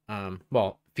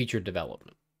 well, featured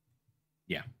development.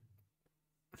 Yeah.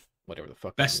 Whatever the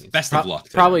fuck. Best of luck.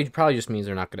 Probably just means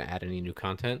they're not going to add any new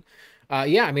content.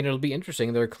 Yeah, I mean, it'll be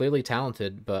interesting. They're clearly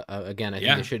talented, but again, I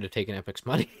think they should have taken Epic's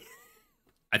money.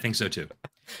 I think so too.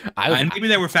 And maybe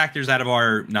there were factors out of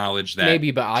our knowledge that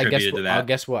maybe, but I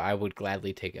guess what I would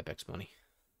gladly take Epic's money.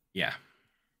 Yeah.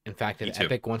 In fact, if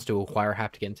Epic wants to acquire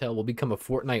Haptic Intel, we'll become a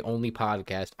Fortnite-only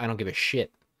podcast. I don't give a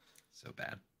shit. So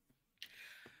bad.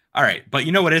 All right, but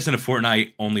you know what isn't a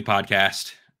Fortnite-only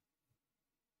podcast?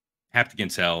 Haptic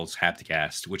Intel's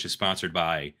Hapticast, which is sponsored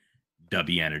by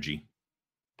W Energy.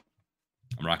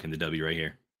 I'm rocking the W right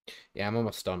here. Yeah, I'm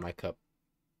almost done my cup.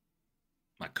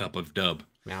 My cup of dub.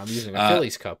 Now I'm using a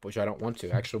Phillies cup, which I don't want to.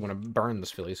 I actually want to burn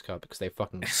this Phillies cup because they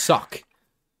fucking suck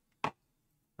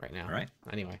right now. All right.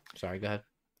 Anyway, sorry, go ahead.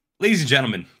 Ladies and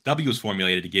gentlemen, W was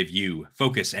formulated to give you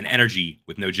focus and energy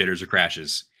with no jitters or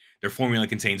crashes. Their formula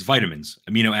contains vitamins,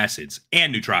 amino acids,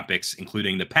 and nootropics,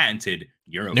 including the patented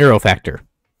Neurofactor.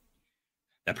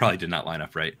 That probably did not line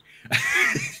up right.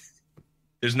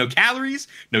 There's no calories,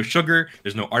 no sugar,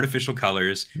 there's no artificial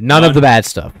colors. None of the bad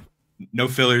stuff. No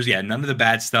fillers. Yeah, none of the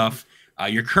bad stuff.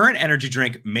 Your current energy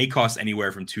drink may cost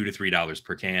anywhere from $2 to $3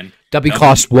 per can. W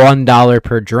costs $1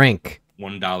 per drink.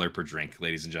 $1 per drink,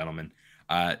 ladies and gentlemen.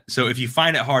 So if you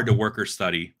find it hard to work or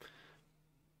study,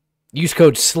 use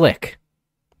code SLICK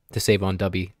to save on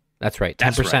W. That's right.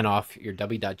 10% That's right. off your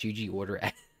W.GG order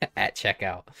at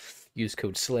checkout. Use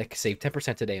code SLICK. Save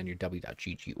 10% today on your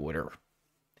W.GG order.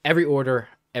 Every order,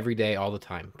 every day, all the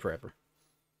time, forever.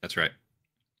 That's right.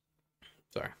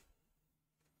 Sorry.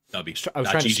 W. I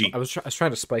was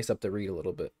trying to spice up the read a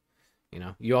little bit. You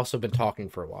know, you also been talking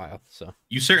for a while, so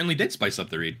you certainly did spice up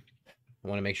the read. I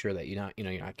want to make sure that you're not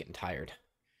getting tired.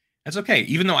 That's okay.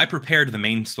 Even though I prepared the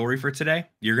main story for today,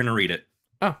 you're gonna read it.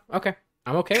 Oh, okay.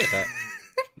 I'm okay with that.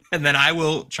 And then I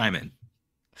will chime in.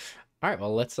 All right.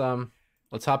 Well, let's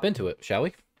hop into it, shall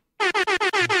we?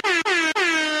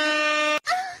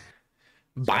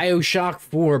 BioShock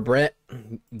 4, Brett.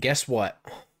 Guess what?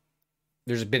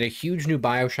 There's been a huge new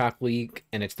BioShock leak,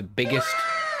 and it's the biggest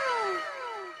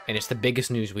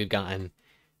news we've gotten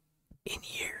in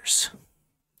years.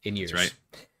 That's right.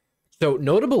 So,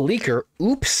 notable leaker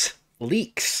Oops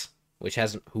Leaks,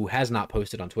 who has not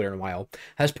posted on Twitter in a while,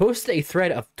 has posted a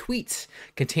thread of tweets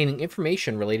containing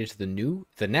information related to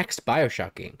the next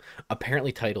BioShock game,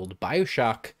 apparently titled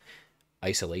BioShock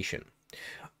Isolation.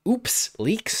 Oops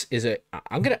Leaks is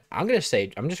I'm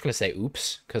just gonna say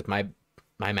oops because my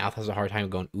mouth has a hard time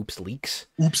going oops leaks.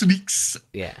 Oops leaks.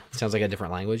 Yeah, sounds like a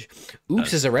different language.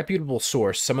 Oops is a reputable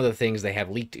source. Some of the things they have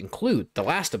leaked include The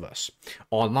Last of Us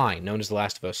Online, known as The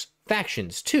Last of Us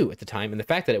Factions 2 at the time, and the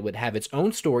fact that it would have its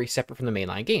own story separate from the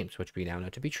mainline games, which we now know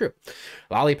to be true.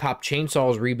 Lollipop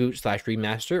Chainsaw's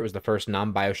reboot/remaster. It was the first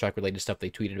non-BioShock related stuff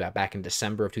they tweeted about back in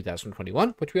December of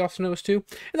 2021, which we also know is true.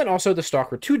 And then also the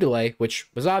Stalker 2 delay, which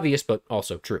was obvious but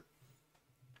also true.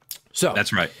 So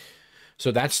that's right.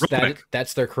 So that's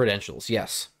their credentials.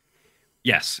 Yes.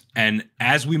 Yes. And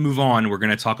as we move on, we're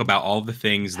going to talk about all the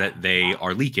things that they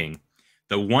are leaking.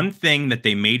 The one thing that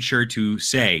they made sure to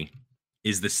say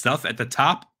is the stuff at the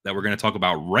top that we're going to talk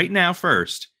about right now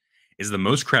first is the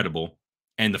most credible,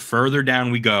 and the further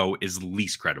down we go is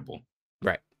least credible.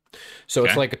 Right. So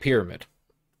It's like a pyramid.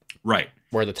 Right.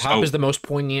 Where the top is the most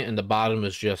poignant and the bottom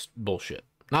is just bullshit.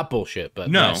 Not bullshit, but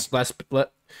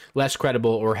less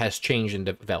credible or has changed in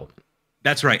development.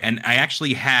 That's right. And I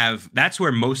actually that's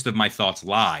where most of my thoughts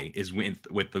lie, is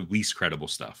with the least credible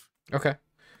stuff. Okay.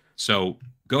 So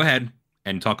go ahead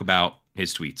and talk about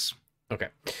his tweets. Okay.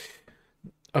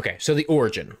 So the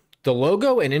origin, the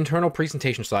logo and internal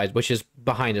presentation slides, which is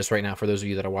behind us right now for those of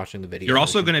you that are watching the video. You're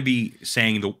also going to be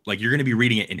saying you're going to be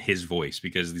reading it in his voice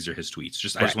because these are his tweets.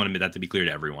 I just wanted that to be clear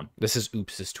to everyone. This is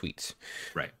Oops's tweets.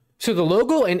 Right. So the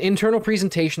logo and internal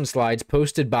presentation slides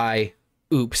posted by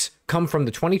Oops come from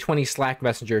the 2020 Slack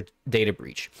Messenger data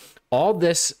breach. All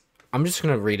this, I'm just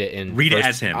gonna read it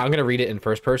as him. I'm gonna read it in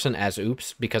first person as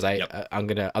Oops because otherwise I'm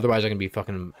gonna be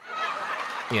fucking,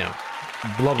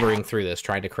 blubbering through this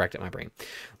trying to correct it in my brain.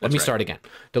 Let me start again.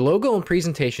 The logo and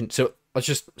presentation. So let's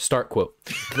just start quote.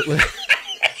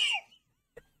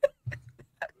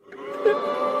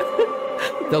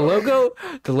 The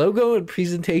logo and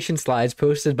presentation slides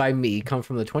posted by me come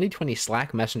from the 2020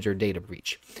 Slack Messenger data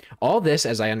breach. All this,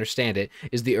 as I understand it,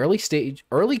 is the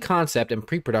early concept and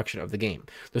pre-production of the game.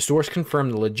 The source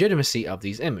confirmed the legitimacy of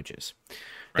these images.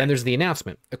 Right. Then there's the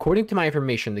announcement. According to my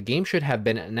information, the game should have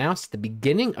been announced at the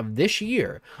beginning of this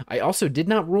year. I also did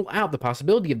not rule out the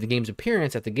possibility of the game's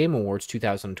appearance at the Game Awards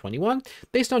 2021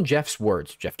 based on Jeff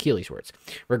Keighley's words,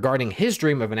 regarding his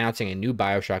dream of announcing a new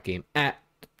BioShock game at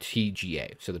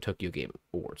TGA, so the Tokyo Game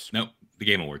Awards. Nope, the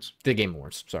Game Awards. The Game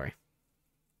Awards, sorry.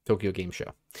 Tokyo Game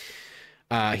Show.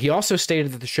 He also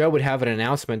stated that the show would have an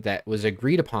announcement that was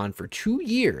agreed upon for 2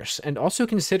 years, and also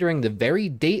considering the very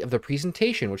date of the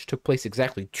presentation, which took place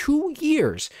exactly 2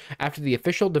 years after the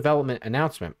official development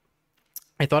announcement.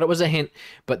 I thought it was a hint,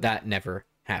 but that never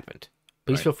happened.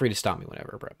 Please feel free to stop me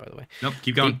whenever, Brett, by the way. Nope,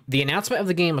 keep going. The announcement of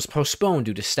the game was postponed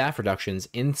due to staff reductions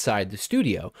inside the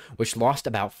studio, which lost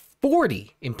about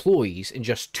 40 employees in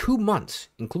just 2 months,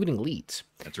 including leads.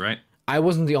 That's right. I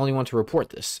wasn't the only one to report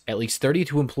this. At least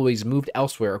 32 employees moved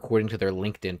elsewhere according to their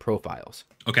LinkedIn profiles.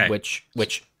 Okay.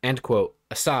 Which end quote,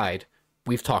 aside,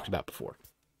 we've talked about before.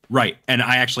 Right. And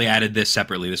I actually added this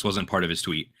separately. This wasn't part of his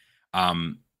tweet.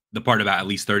 The part about at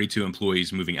least 32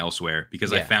 employees moving elsewhere,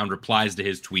 because I found replies to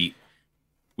his tweet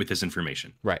with this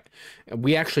information. Right.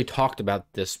 We actually talked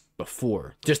about this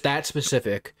before. Just that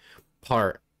specific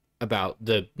part about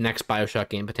the next BioShock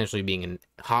game potentially being in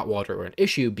hot water or an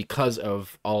issue because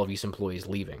of all of these employees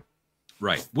leaving.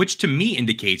 Right. Which to me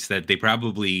indicates that they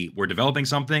probably were developing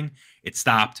something, it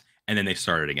stopped, and then they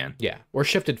started again. Yeah. Or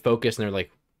shifted focus, and they're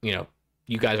like,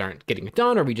 you guys aren't getting it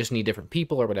done, or we just need different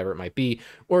people, or whatever it might be,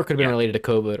 or it could have been related to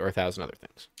COVID or 1,000 other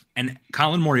things. And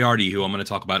Colin Moriarty, who I'm going to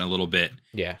talk about in a little bit,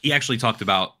 he actually talked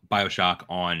about BioShock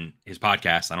on his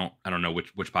podcast. I don't know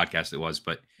which podcast it was,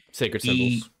 but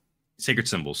Sacred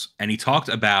Symbols, and he talked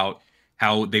about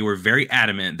how they were very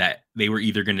adamant that they were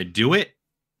either going to do it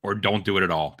or don't do it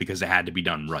at all because it had to be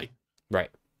done right. Right.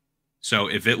 So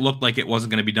if it looked like it wasn't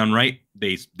going to be done right,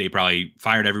 they probably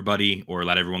fired everybody or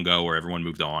let everyone go, or everyone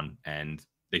moved on and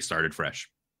they started fresh.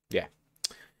 Yeah.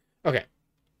 Okay.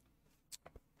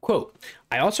 Quote,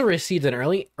 I also received an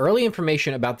early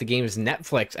information about the game's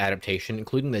Netflix adaptation,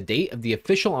 including the date of the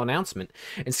official announcement,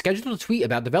 and scheduled a tweet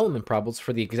about development problems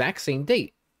for the exact same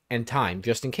date and time,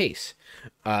 just in case.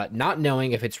 Not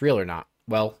knowing if it's real or not.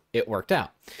 Well, it worked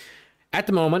out. At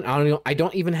the moment, I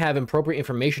don't even have appropriate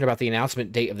information about the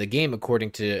announcement date of the game,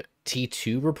 according to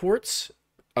T2 reports.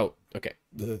 Oh, okay.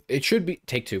 It should be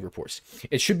Take-Two reports.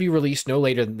 It should be released no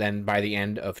later than by the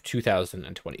end of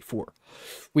 2024.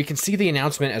 We can see the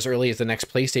announcement as early as the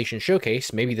next PlayStation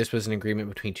showcase. Maybe this was an agreement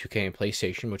between 2K and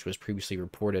PlayStation, which was previously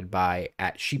reported by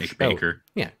Nick Baker.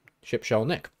 Yeah, Shipshell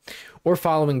Nick. Or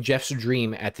following Jeff's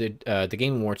dream at the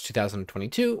Game Awards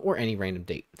 2022, or any random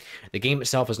date. The game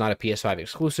itself is not a PS5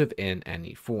 exclusive in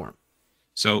any form.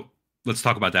 So let's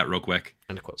talk about that real quick.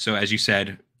 So as you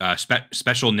said,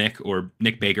 Special Nick, or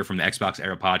Nick Baker from the Xbox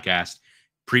Era podcast,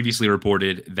 previously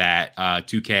reported that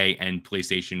 2K and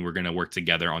PlayStation were going to work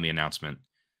together on the announcement.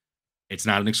 It's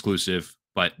not an exclusive,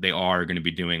 but they are going to be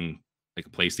doing like a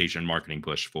PlayStation marketing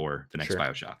push for the next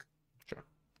BioShock. Sure.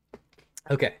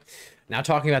 Okay. Now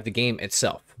talking about the game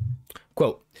itself.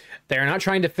 Quote, they are not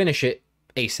trying to finish it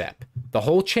ASAP. The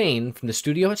whole chain, from the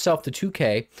studio itself to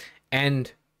 2K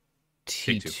and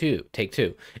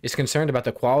Take-Two is concerned about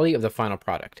the quality of the final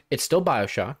product. It's still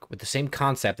BioShock with the same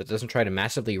concept that doesn't try to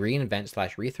massively reinvent /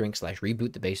 rethink /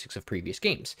 reboot the basics of previous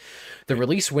games. The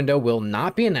release window will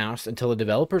not be announced until the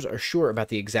developers are sure about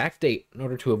the exact date in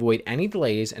order to avoid any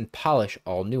delays and polish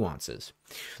all nuances.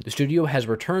 The studio has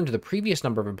returned to the previous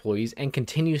number of employees and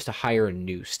continues to hire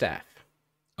new staff.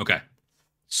 Okay.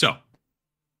 So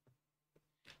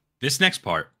this next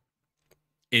part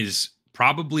is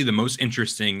probably the most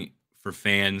interesting for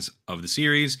fans of the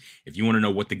series. If you want to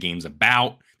know what the game's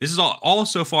about, this is all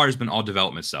so far has been all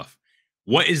development stuff.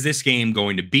 What is this game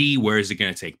going to be? Where is it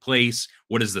going to take place?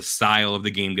 What is the style of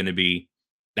the game going to be?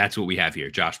 That's what we have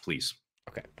here. Josh, please.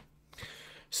 Okay.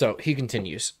 So he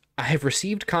continues. I have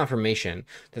received confirmation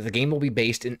that the game will be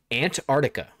based in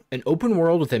Antarctica, an open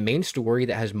world with a main story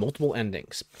that has multiple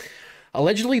endings.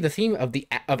 Allegedly, the theme of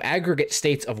aggregate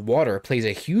states of water plays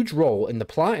a huge role in the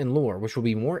plot and lore, which will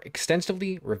be more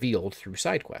extensively revealed through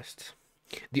side quests.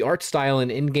 The art style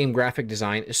and in-game graphic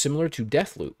design is similar to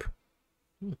Deathloop.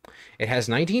 It has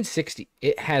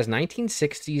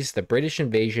 1960s, the British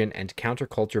invasion, and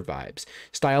counterculture vibes.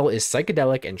 Style is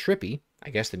psychedelic and trippy, I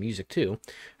guess the music too.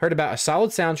 Heard about a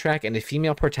solid soundtrack and a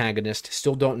female protagonist.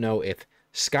 Still don't know if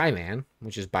Skyman,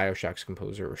 which is BioShock's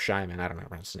composer, or Shyman, I don't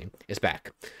know his name, is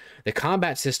back. The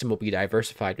combat system will be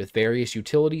diversified with various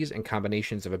utilities and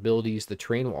combinations of abilities. The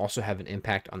terrain will also have an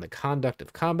impact on the conduct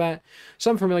of combat.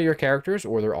 Some familiar characters,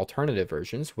 or their alternative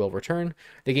versions, will return.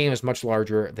 The game is much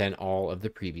larger than all of the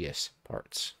previous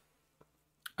parts.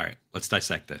 All right, let's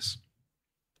dissect this.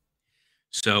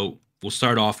 So we'll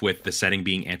start off with the setting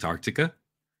being Antarctica.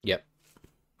 Yep.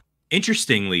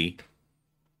 Interestingly,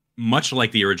 much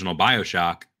like the original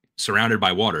BioShock, surrounded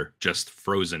by water, just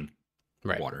frozen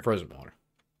water. Frozen water.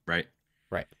 Right?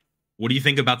 Right. What do you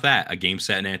think about that? A game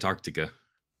set in Antarctica.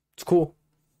 It's cool.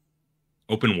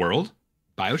 Open world?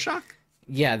 BioShock?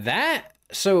 Yeah, that...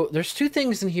 So there's two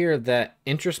things in here that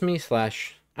interest me / I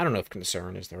don't know if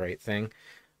concern is the right thing.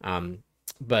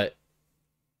 But...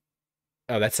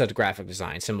 Oh, that said graphic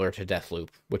design, similar to Deathloop,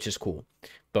 which is cool.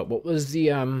 But what was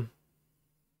the...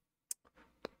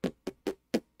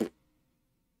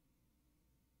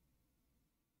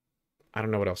 I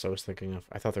don't know what else I was thinking of.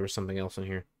 I thought there was something else in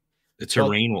here. The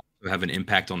terrain will have an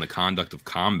impact on the conduct of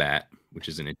combat, which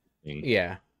is an interesting...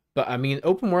 Yeah. But, I mean,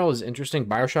 open world is interesting.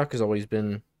 BioShock has always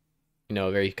been,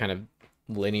 a very kind of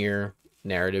linear,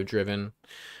 narrative-driven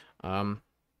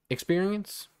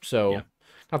experience. So,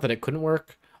 not that it couldn't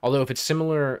work. Although, if it's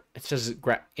similar, it says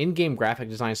in-game graphic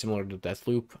design similar to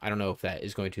Deathloop. I don't know if that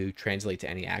is going to translate to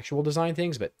any actual design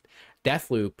things, but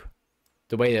Deathloop...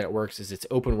 The way that it works is it's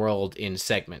open world in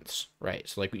segments, right?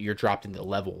 So like you're dropped into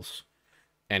levels,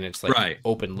 and it's like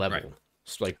open level. Right.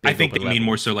 So like I think they mean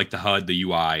more so like the HUD, the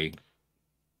UI,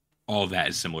 all of that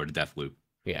is similar to Deathloop.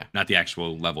 Yeah, not the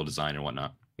actual level design and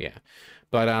whatnot. Yeah,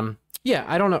 but yeah,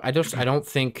 I don't know. I don't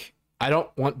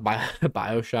want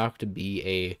BioShock to be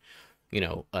a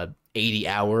a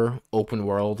 80-hour open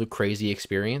world crazy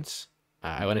experience.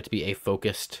 I want it to be a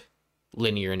focused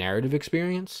linear narrative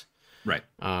experience. Right.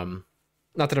 Not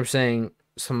that I'm saying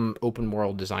some open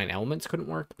world design elements couldn't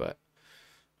work, but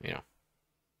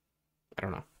I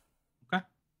don't know. Okay.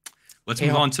 Let's move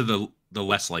K-Hall, on to the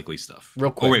less likely stuff. real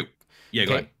Oh quick. wait. Yeah,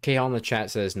 go ahead. K-Hall in the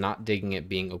chat says not digging it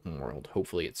being open world.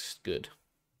 Hopefully it's good.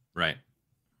 Right.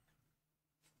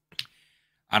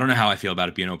 I don't know how I feel about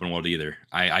it being open world either.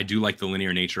 I do like the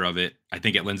linear nature of it. I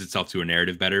think it lends itself to a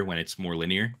narrative better when it's more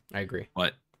linear. I agree.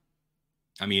 But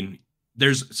I mean,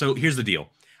 so here's the deal.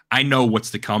 I know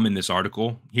what's to come in this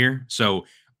article here. So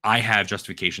I have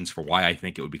justifications for why I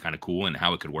think it would be kind of cool and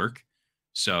how it could work.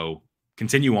 So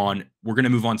continue on. We're going to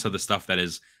move on to the stuff that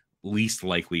is least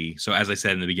likely. So as I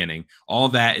said in the beginning, all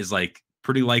of that is like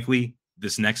pretty likely.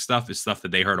 This next stuff is stuff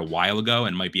that they heard a while ago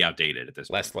and might be outdated at this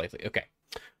point. Less likely. Okay.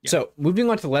 Yeah. So moving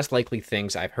on to less likely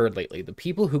things I've heard lately. The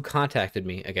people who contacted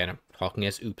me, again, I'm talking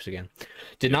as oops again,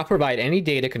 did not provide any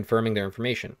data confirming their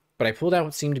information, but I pulled out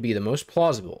what seemed to be the most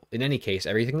plausible. In any case,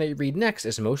 everything that you read next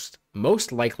is most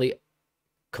likely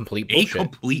complete bullshit. A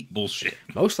complete bullshit.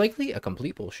 Most likely a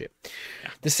complete bullshit. Yeah.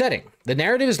 The setting. The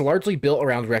narrative is largely built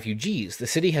around refugees. The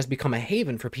city has become a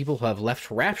haven for people who have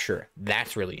left Rapture.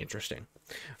 That's really interesting.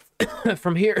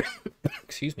 From here,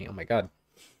 excuse me, oh my god.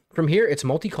 From here, its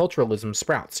multiculturalism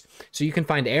sprouts, so you can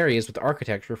find areas with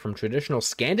architecture from traditional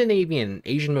Scandinavian and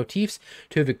Asian motifs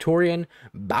to Victorian,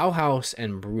 Bauhaus,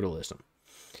 and brutalism.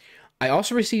 I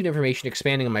also received information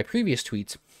expanding on my previous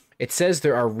tweets. It says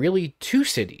there are really two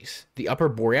cities, the Upper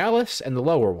Borealis and the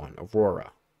lower one,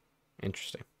 Aurora.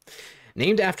 Interesting.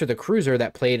 Named after the cruiser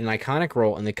that played an iconic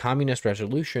role in the communist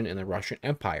revolution in the Russian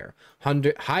Empire,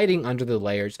 hiding under the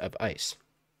layers of ice.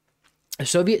 A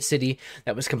Soviet city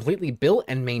that was completely built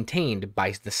and maintained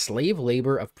by the slave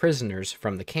labor of prisoners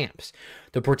from the camps.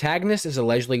 The protagonist is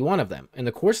allegedly one of them. In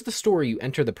the course of the story, you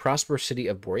enter the prosperous city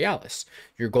of Borealis.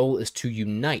 Your goal is to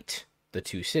unite the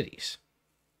two cities.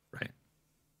 Right.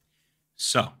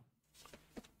 So,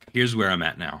 here's where I'm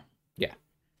at now. Yeah.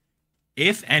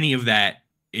 If any of that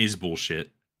is bullshit,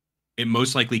 it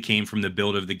most likely came from the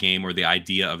build of the game or the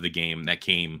idea of the game that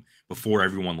came before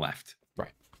everyone left.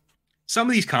 Some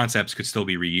of these concepts could still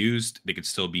be reused. They could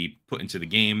still be put into the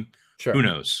game. Sure. Who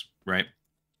knows, right?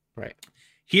 Right.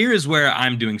 Here is where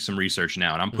I'm doing some research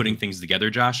now, and I'm putting things together,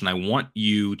 Josh, and I want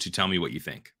you to tell me what you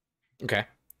think. Okay.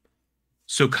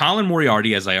 So Colin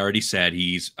Moriarty, as I already said,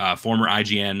 he's a former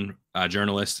IGN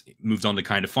journalist, moved on to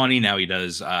Kind of Funny. Now he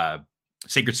does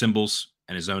Sacred Symbols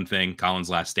and his own thing, Colin's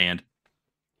Last Stand.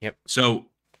 Yep. So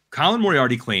Colin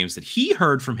Moriarty claims that he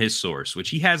heard from his source, which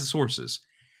he has sources,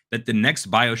 that the next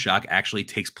BioShock actually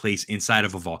takes place inside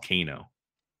of a volcano,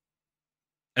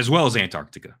 as well as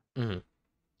Antarctica. Mm-hmm.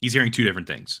 He's hearing two different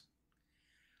things.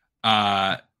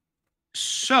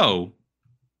 So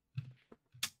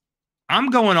I'm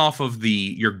going off of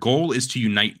your goal is to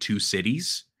unite two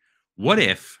cities. What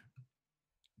if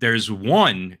there's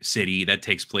one city that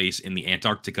takes place in the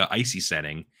Antarctica icy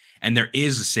setting, and there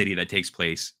is a city that takes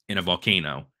place in a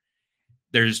volcano?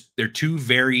 They're two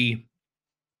very...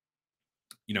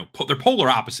 they're polar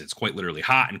opposites, quite literally,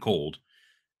 hot and cold.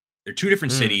 They're two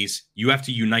different cities. You have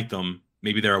to unite them.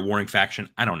 Maybe they're a warring faction.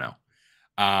 I don't know.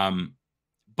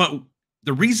 But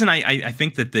the reason I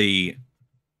think that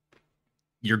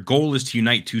your goal is to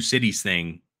unite two cities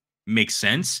thing makes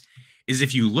sense is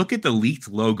if you look at the leaked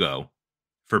logo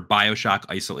for BioShock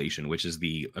Isolation, which is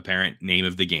the apparent name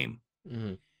of the game,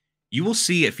 you will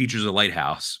see it features a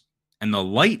lighthouse, and the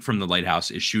light from the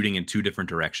lighthouse is shooting in two different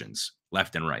directions,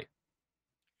 left and right.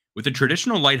 With a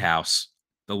traditional lighthouse,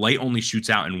 the light only shoots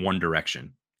out in one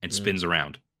direction and spins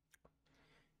around.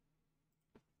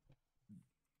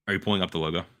 Are you pulling up the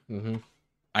logo? Mm-hmm.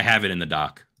 I have it in the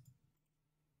doc.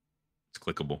 It's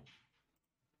clickable.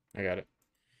 I got it.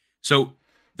 So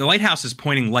the lighthouse is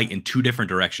pointing light in two different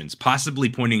directions, possibly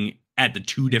pointing at the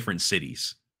two different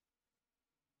cities.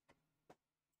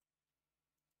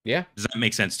 Yeah. Does that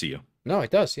make sense to you? No,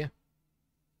 it does. Yeah.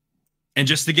 And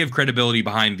just to give credibility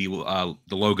behind the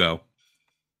logo,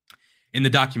 in the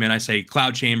document, I say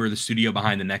Cloud Chamber, the studio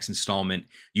behind the next installment,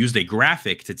 used a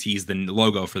graphic to tease the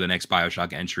logo for the next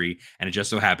BioShock entry. And it just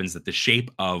so happens that the shape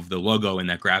of the logo in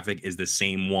that graphic is the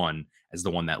same one as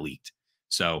the one that leaked.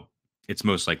 So it's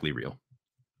most likely real.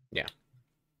 Yeah.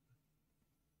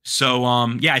 So,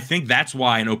 I think that's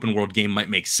why an open world game might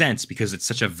make sense, because it's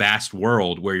such a vast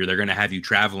world where they're going to have you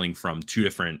traveling from two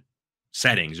different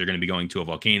settings. You're going to be going to a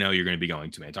volcano. You're going to be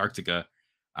going to Antarctica.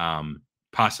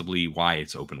 Possibly why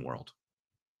it's open world.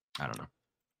 I don't know.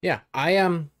 Yeah,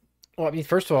 well, I mean,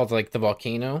 first of all, like the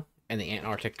volcano and the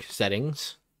Antarctic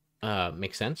settings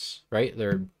makes sense, right?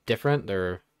 They're different.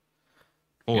 They're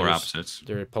Polar opposites.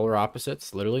 They're polar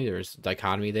opposites. Literally, there's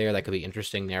dichotomy there that could be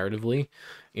interesting narratively.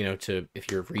 To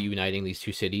if you're reuniting these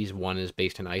two cities, one is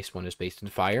based in ice, one is based in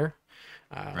fire,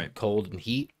 Right. cold and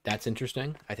heat. That's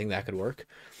interesting. I think that could work.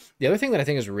 The other thing that I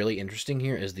think is really interesting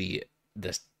here is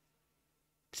this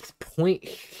point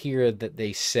here that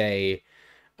they say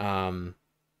that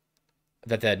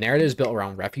the narrative is built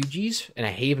around refugees and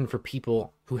a haven for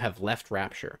people who have left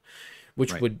Rapture,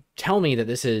 which Right. would tell me that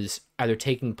this is either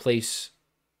taking place.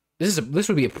 This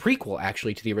would be a prequel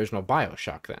actually to the original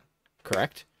BioShock then,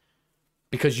 correct?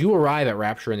 Because you arrive at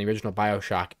Rapture in the original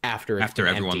BioShock after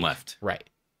everyone emptied. left. Right.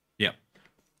 Yep.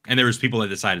 And there was people that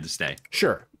decided to stay.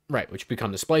 Sure. Right, which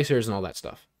become the splicers and all that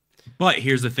stuff. But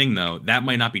here's the thing, though. That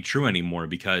might not be true anymore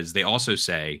because they also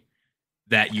say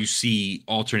that you see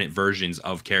alternate versions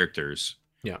of characters.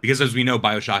 Yeah. Because as we know,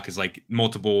 BioShock is like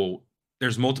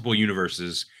there's multiple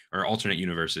universes or alternate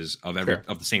universes of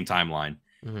of the same timeline.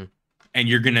 Mm-hmm. And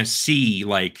you're going to see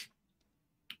like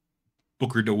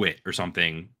Booker DeWitt or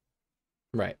something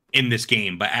right in this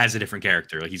game, but as a different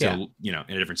character. Like he's in a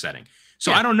different setting.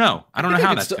 So yeah. I don't know. I don't know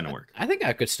how that's going to work. I think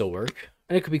that could still work.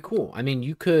 And it could be cool. I mean,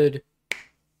 you could...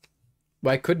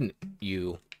 Why couldn't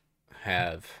you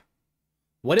have...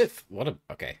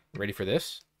 Okay, ready for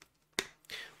this?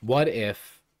 What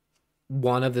if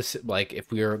one of the... Like,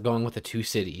 if we were going with the two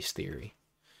cities theory,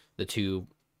 the two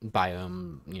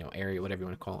biome, area, whatever you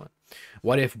want to call it.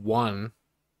 What if one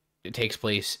it takes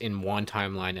place in one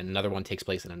timeline and another one takes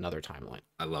place in another timeline?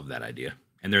 I love that idea.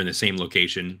 And they're in the same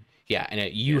location. Yeah,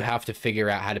 and you have to figure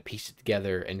out how to piece it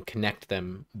together and connect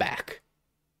them back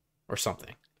or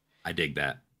something. I dig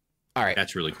that. All right.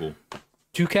 That's really cool.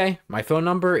 2K, my phone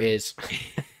number is...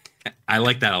 I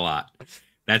like that a lot.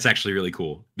 That's actually really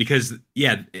cool. Because,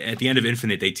 yeah, at the end of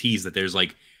Infinite, they tease that there's,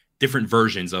 like, different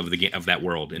versions of that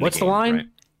world. What's the line?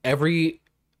 Right?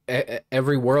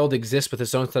 Every world exists with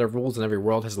its own set of rules, and every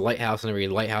world has a lighthouse, and every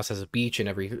lighthouse has a beach, and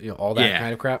every, all that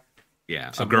kind of crap.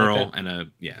 Yeah, something a girl and a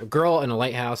girl and a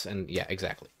lighthouse, and yeah,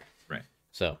 exactly. Right.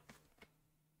 So,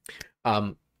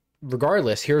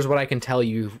 regardless, here's what I can tell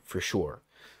you for sure.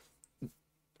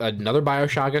 Another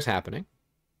BioShock is happening,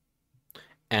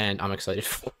 and I'm excited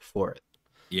for it.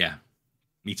 Yeah,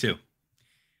 me too.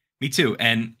 Me too.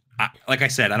 And like I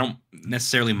said, I don't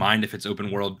necessarily mind if it's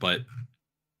open world, but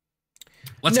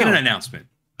let's get an announcement.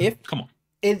 Come on.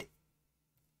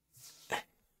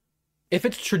 If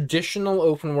it's traditional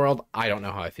open world, I don't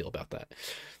know how I feel about that.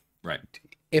 Right.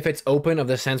 If it's open of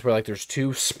the sense where like there's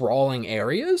two sprawling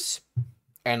areas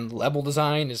and level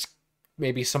design is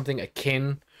maybe something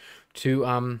akin to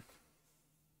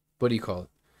what do you call it?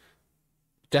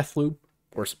 Deathloop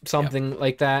or something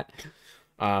like that.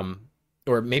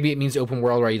 Or maybe it means open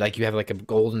world where you have like a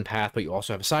golden path, but you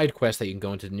also have a side quest that you can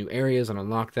go into new areas and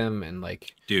unlock them, and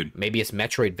like maybe it's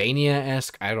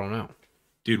Metroidvania-esque. I don't know.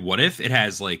 Dude, what if it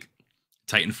has like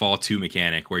Titanfall 2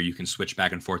 mechanic where you can switch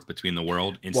back and forth between the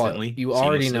world instantly? Well, you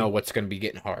already know what's going to be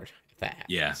getting hard if that happens.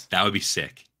 Yeah, that would be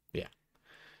sick. Yeah.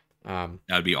 That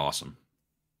would be awesome.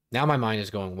 Now my mind is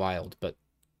going wild, but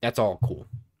that's all cool.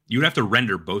 You would have to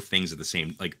render both things at the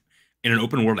same, like in an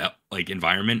open world like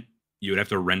environment, you would have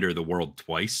to render the world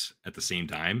twice at the same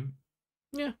time.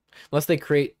 Yeah. Unless they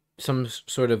create some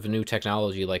sort of new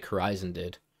technology like Horizon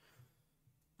did.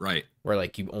 Right. Where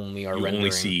like you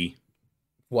only see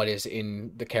what is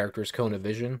in the character's cone of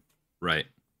vision. Right.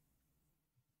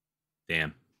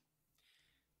 Damn.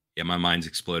 Yeah, my mind's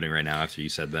exploding right now after you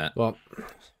said that. Well,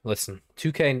 listen,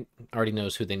 2K already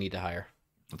knows who they need to hire.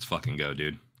 Let's fucking go,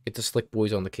 dude. Get the slick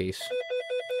boys on the case.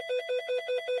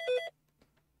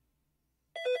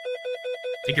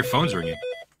 I think your phone's ringing.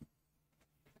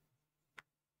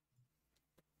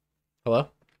 Hello?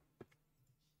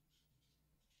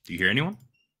 Do you hear anyone?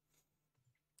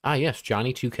 Ah, yes,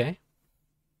 Johnny 2K.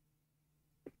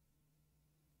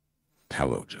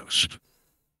 Hello, Josh.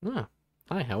 Ah,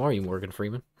 hi, how are you, Morgan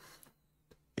Freeman?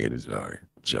 It is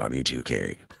Johnny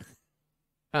 2K.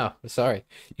 Oh, sorry.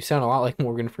 You sound a lot like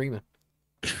Morgan Freeman.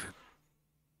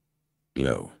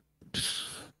 Yo.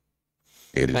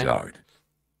 It is hard.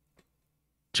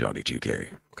 Johnny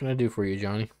 2K. What can I do for you,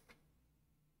 Johnny?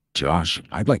 Josh,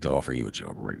 I'd like to offer you a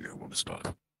job right now on the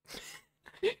spot.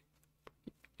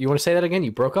 You want to say that again?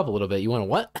 You broke up a little bit. You want to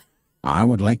what? I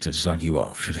would like to suck you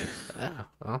off. Oh,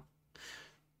 well.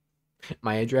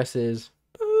 My address is...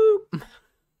 Boop.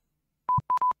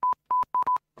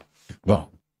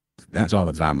 Well, that's all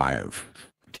the time I have.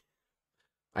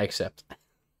 I accept.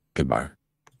 Goodbye.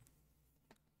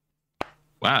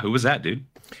 Wow, who was that, dude?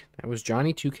 That was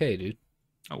Johnny 2K, dude.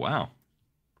 Oh, wow.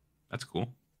 That's cool.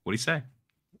 What'd he say?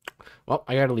 Well,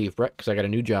 I gotta leave, Brett, because I got a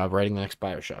new job writing the next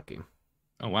BioShock game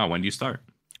Oh wow, when do you start?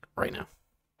 right now.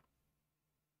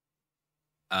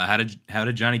 How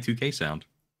did Johnny 2K sound?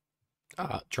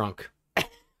 Drunk.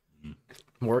 Mhm.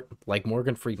 More like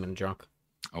Morgan Freeman drunk.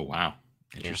 Oh wow,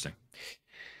 interesting.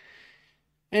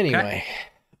 Anyway,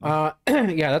 yeah,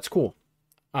 that's cool.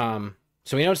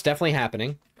 So we know it's definitely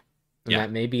happening, and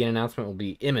that maybe an announcement will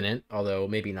be imminent, although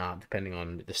maybe not, depending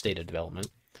on the state of development.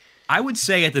 I would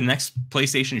say at the next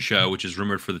PlayStation show, which is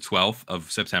rumored for the 12th of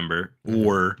September,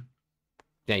 or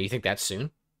yeah, you think that's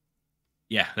soon?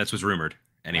 Yeah, that's what's rumored.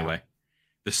 Anyway, Wow.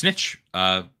 The Snitch.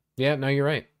 Yeah, no, you're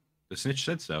right. The Snitch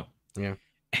said so. Yeah.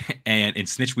 And in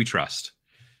Snitch we trust.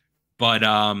 But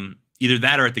either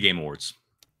that or at the Game Awards.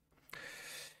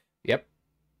 Yep.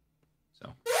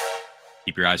 So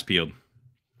keep your eyes peeled.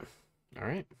 All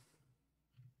right.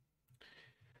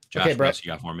 Josh, okay, what Brett. else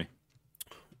you got for me?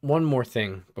 One more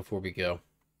thing before we go.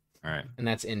 All right. And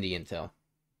that's indie intel.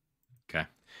 Okay.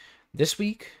 This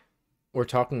week, we're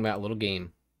talking about a little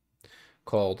game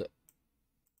called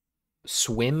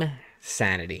Swim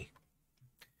Sanity.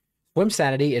 Swim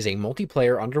Sanity is a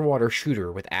multiplayer underwater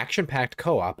shooter with action-packed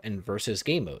co-op and versus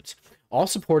game modes, all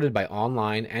supported by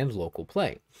online and local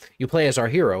play. You play as our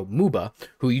hero, Muba,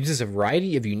 who uses a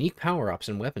variety of unique power-ups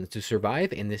and weapons to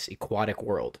survive in this aquatic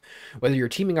world. Whether you're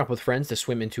teaming up with friends to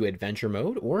swim into adventure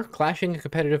mode or clashing in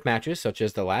competitive matches such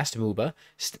as the last Muba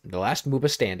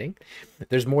standing,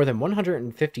 there's more than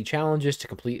 150 challenges to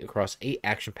complete across 8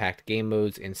 action-packed game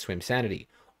modes in Swim Sanity.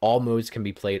 All modes can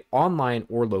be played online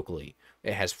or locally.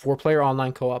 It has 4-player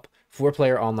online co-op,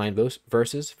 4-player online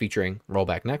versus featuring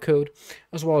rollback netcode,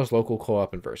 as well as local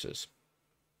co-op and versus.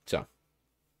 So,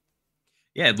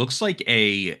 yeah, it looks like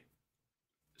a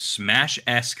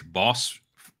Smash-esque boss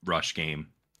rush game.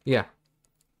 Yeah,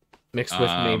 mixed with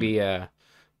maybe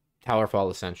Towerfall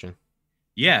Ascension.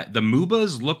 Yeah, the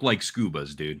Moobas look like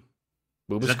Scubas, dude.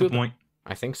 Booba Is that Scuba? the point?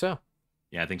 I think so.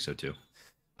 Yeah, I think so too.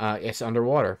 It's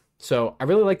underwater, so I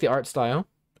really like the art style.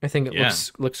 I think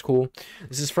it looks cool.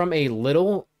 This is from a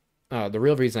little. The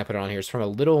real reason I put it on here is from a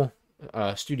little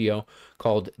studio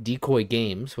called Decoy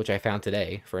Games, which I found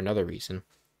today for another reason.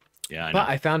 Yeah, I know. But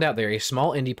I found out they're a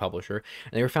small indie publisher,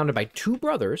 and they were founded by 2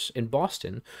 brothers in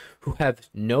Boston who have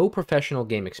no professional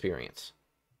game experience.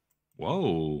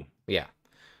 Whoa. Yeah,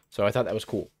 so I thought that was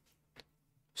cool.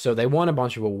 So they won a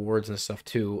bunch of awards and stuff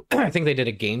too. I think they did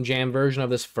a game jam version of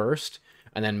this first,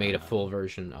 and then made a full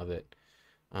version of it.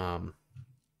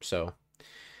 So,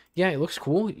 yeah, it looks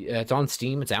cool. It's on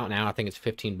Steam. It's out now. I think it's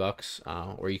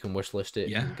 $15, or you can wishlist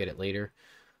it and get it later.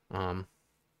 Yeah,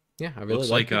 I really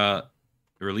looks like it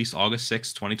released August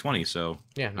 6th, 2020. So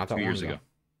yeah, not that 2 long years ago.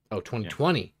 Oh,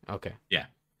 2020. Yeah. Okay. Yeah.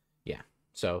 Yeah.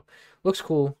 So looks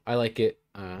cool. I like it.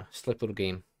 Slick little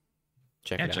game.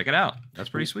 Check it out. That's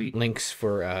pretty sweet. Links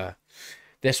for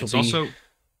this will it's be also.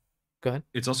 Go ahead.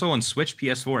 It's also on Switch,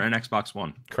 PS4, and Xbox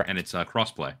One. Correct. And it's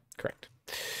crossplay. Correct.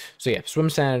 So yeah, Swim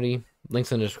Sanity.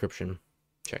 Links in the description.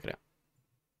 Check it out.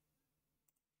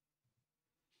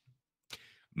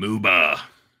 Muba.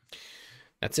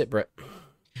 That's it, Brett.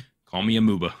 Call me a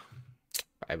Muba.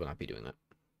 I will not be doing that.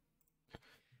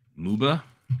 Muba.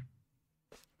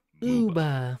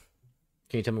 Muba.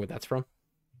 Can you tell me what that's from?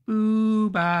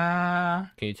 Booba.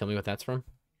 Can you tell me what that's from?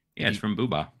 Yeah, it's from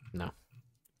Booba. No.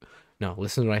 No,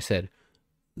 listen to what I said.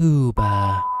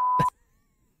 Ooba.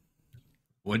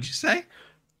 What'd you say?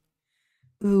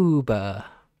 Ooba.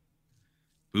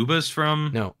 Booba's from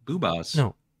No. Boobas.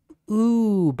 No.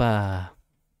 Ooba.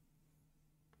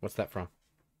 What's that from?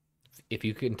 If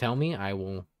you can tell me,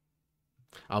 I'll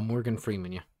Morgan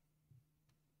Freeman you.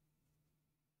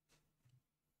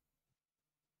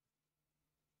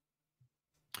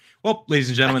 Well, ladies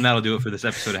and gentlemen, that'll do it for this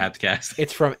episode of Hapticast.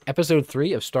 It's from episode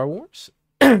 3 of Star Wars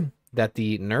that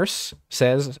the nurse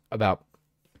says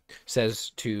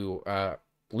to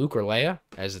Luke or Leia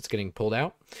as it's getting pulled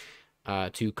out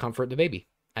to comfort the baby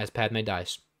as Padme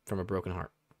dies from a broken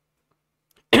heart.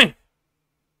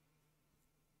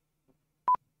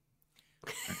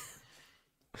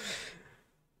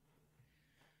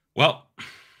 Well,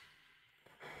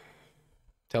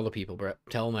 tell the people, Brett.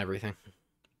 Tell them everything.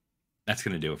 That's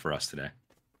going to do it for us today.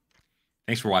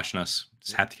 Thanks for watching us.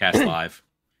 It's Hapticast Live,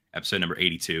 episode number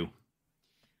 82.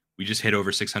 We just hit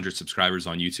over 600 subscribers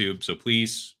on YouTube, so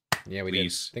please, yeah, we did. I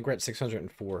think we're at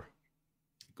 604.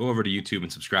 Go over to YouTube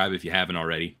and subscribe if you haven't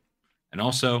already. And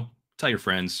also, tell your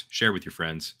friends, share with your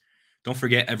friends. Don't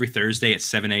forget, every Thursday at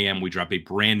 7 a.m., we drop a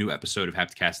brand new episode of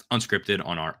Hapticast Unscripted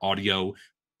on our audio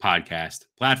podcast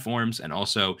platforms, and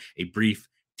also a brief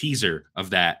teaser of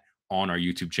that on our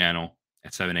YouTube channel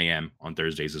at 7 a.m. on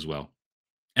Thursdays as well.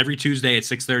 Every Tuesday at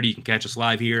 6:30, you can catch us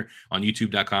live here on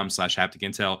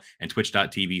youtube.com/hapticintel and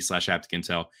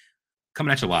twitch.tv/hapticintel.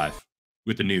 Coming at you live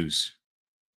with the news.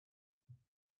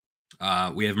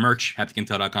 We have merch,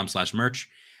 hapticintel.com/merch.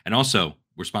 And also,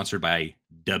 we're sponsored by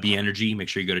W Energy. Make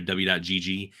sure you go to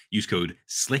w.gg. Use code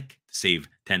SLICK to save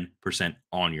 10%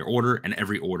 on your order and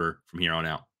every order from here on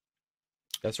out.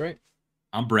 That's right.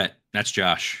 I'm Brett. That's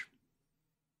Josh.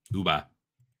 Uba.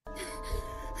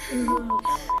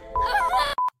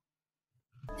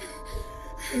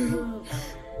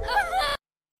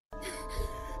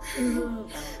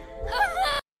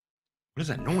 What is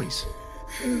that noise?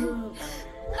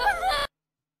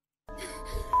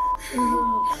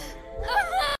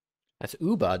 That's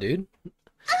Uba, dude.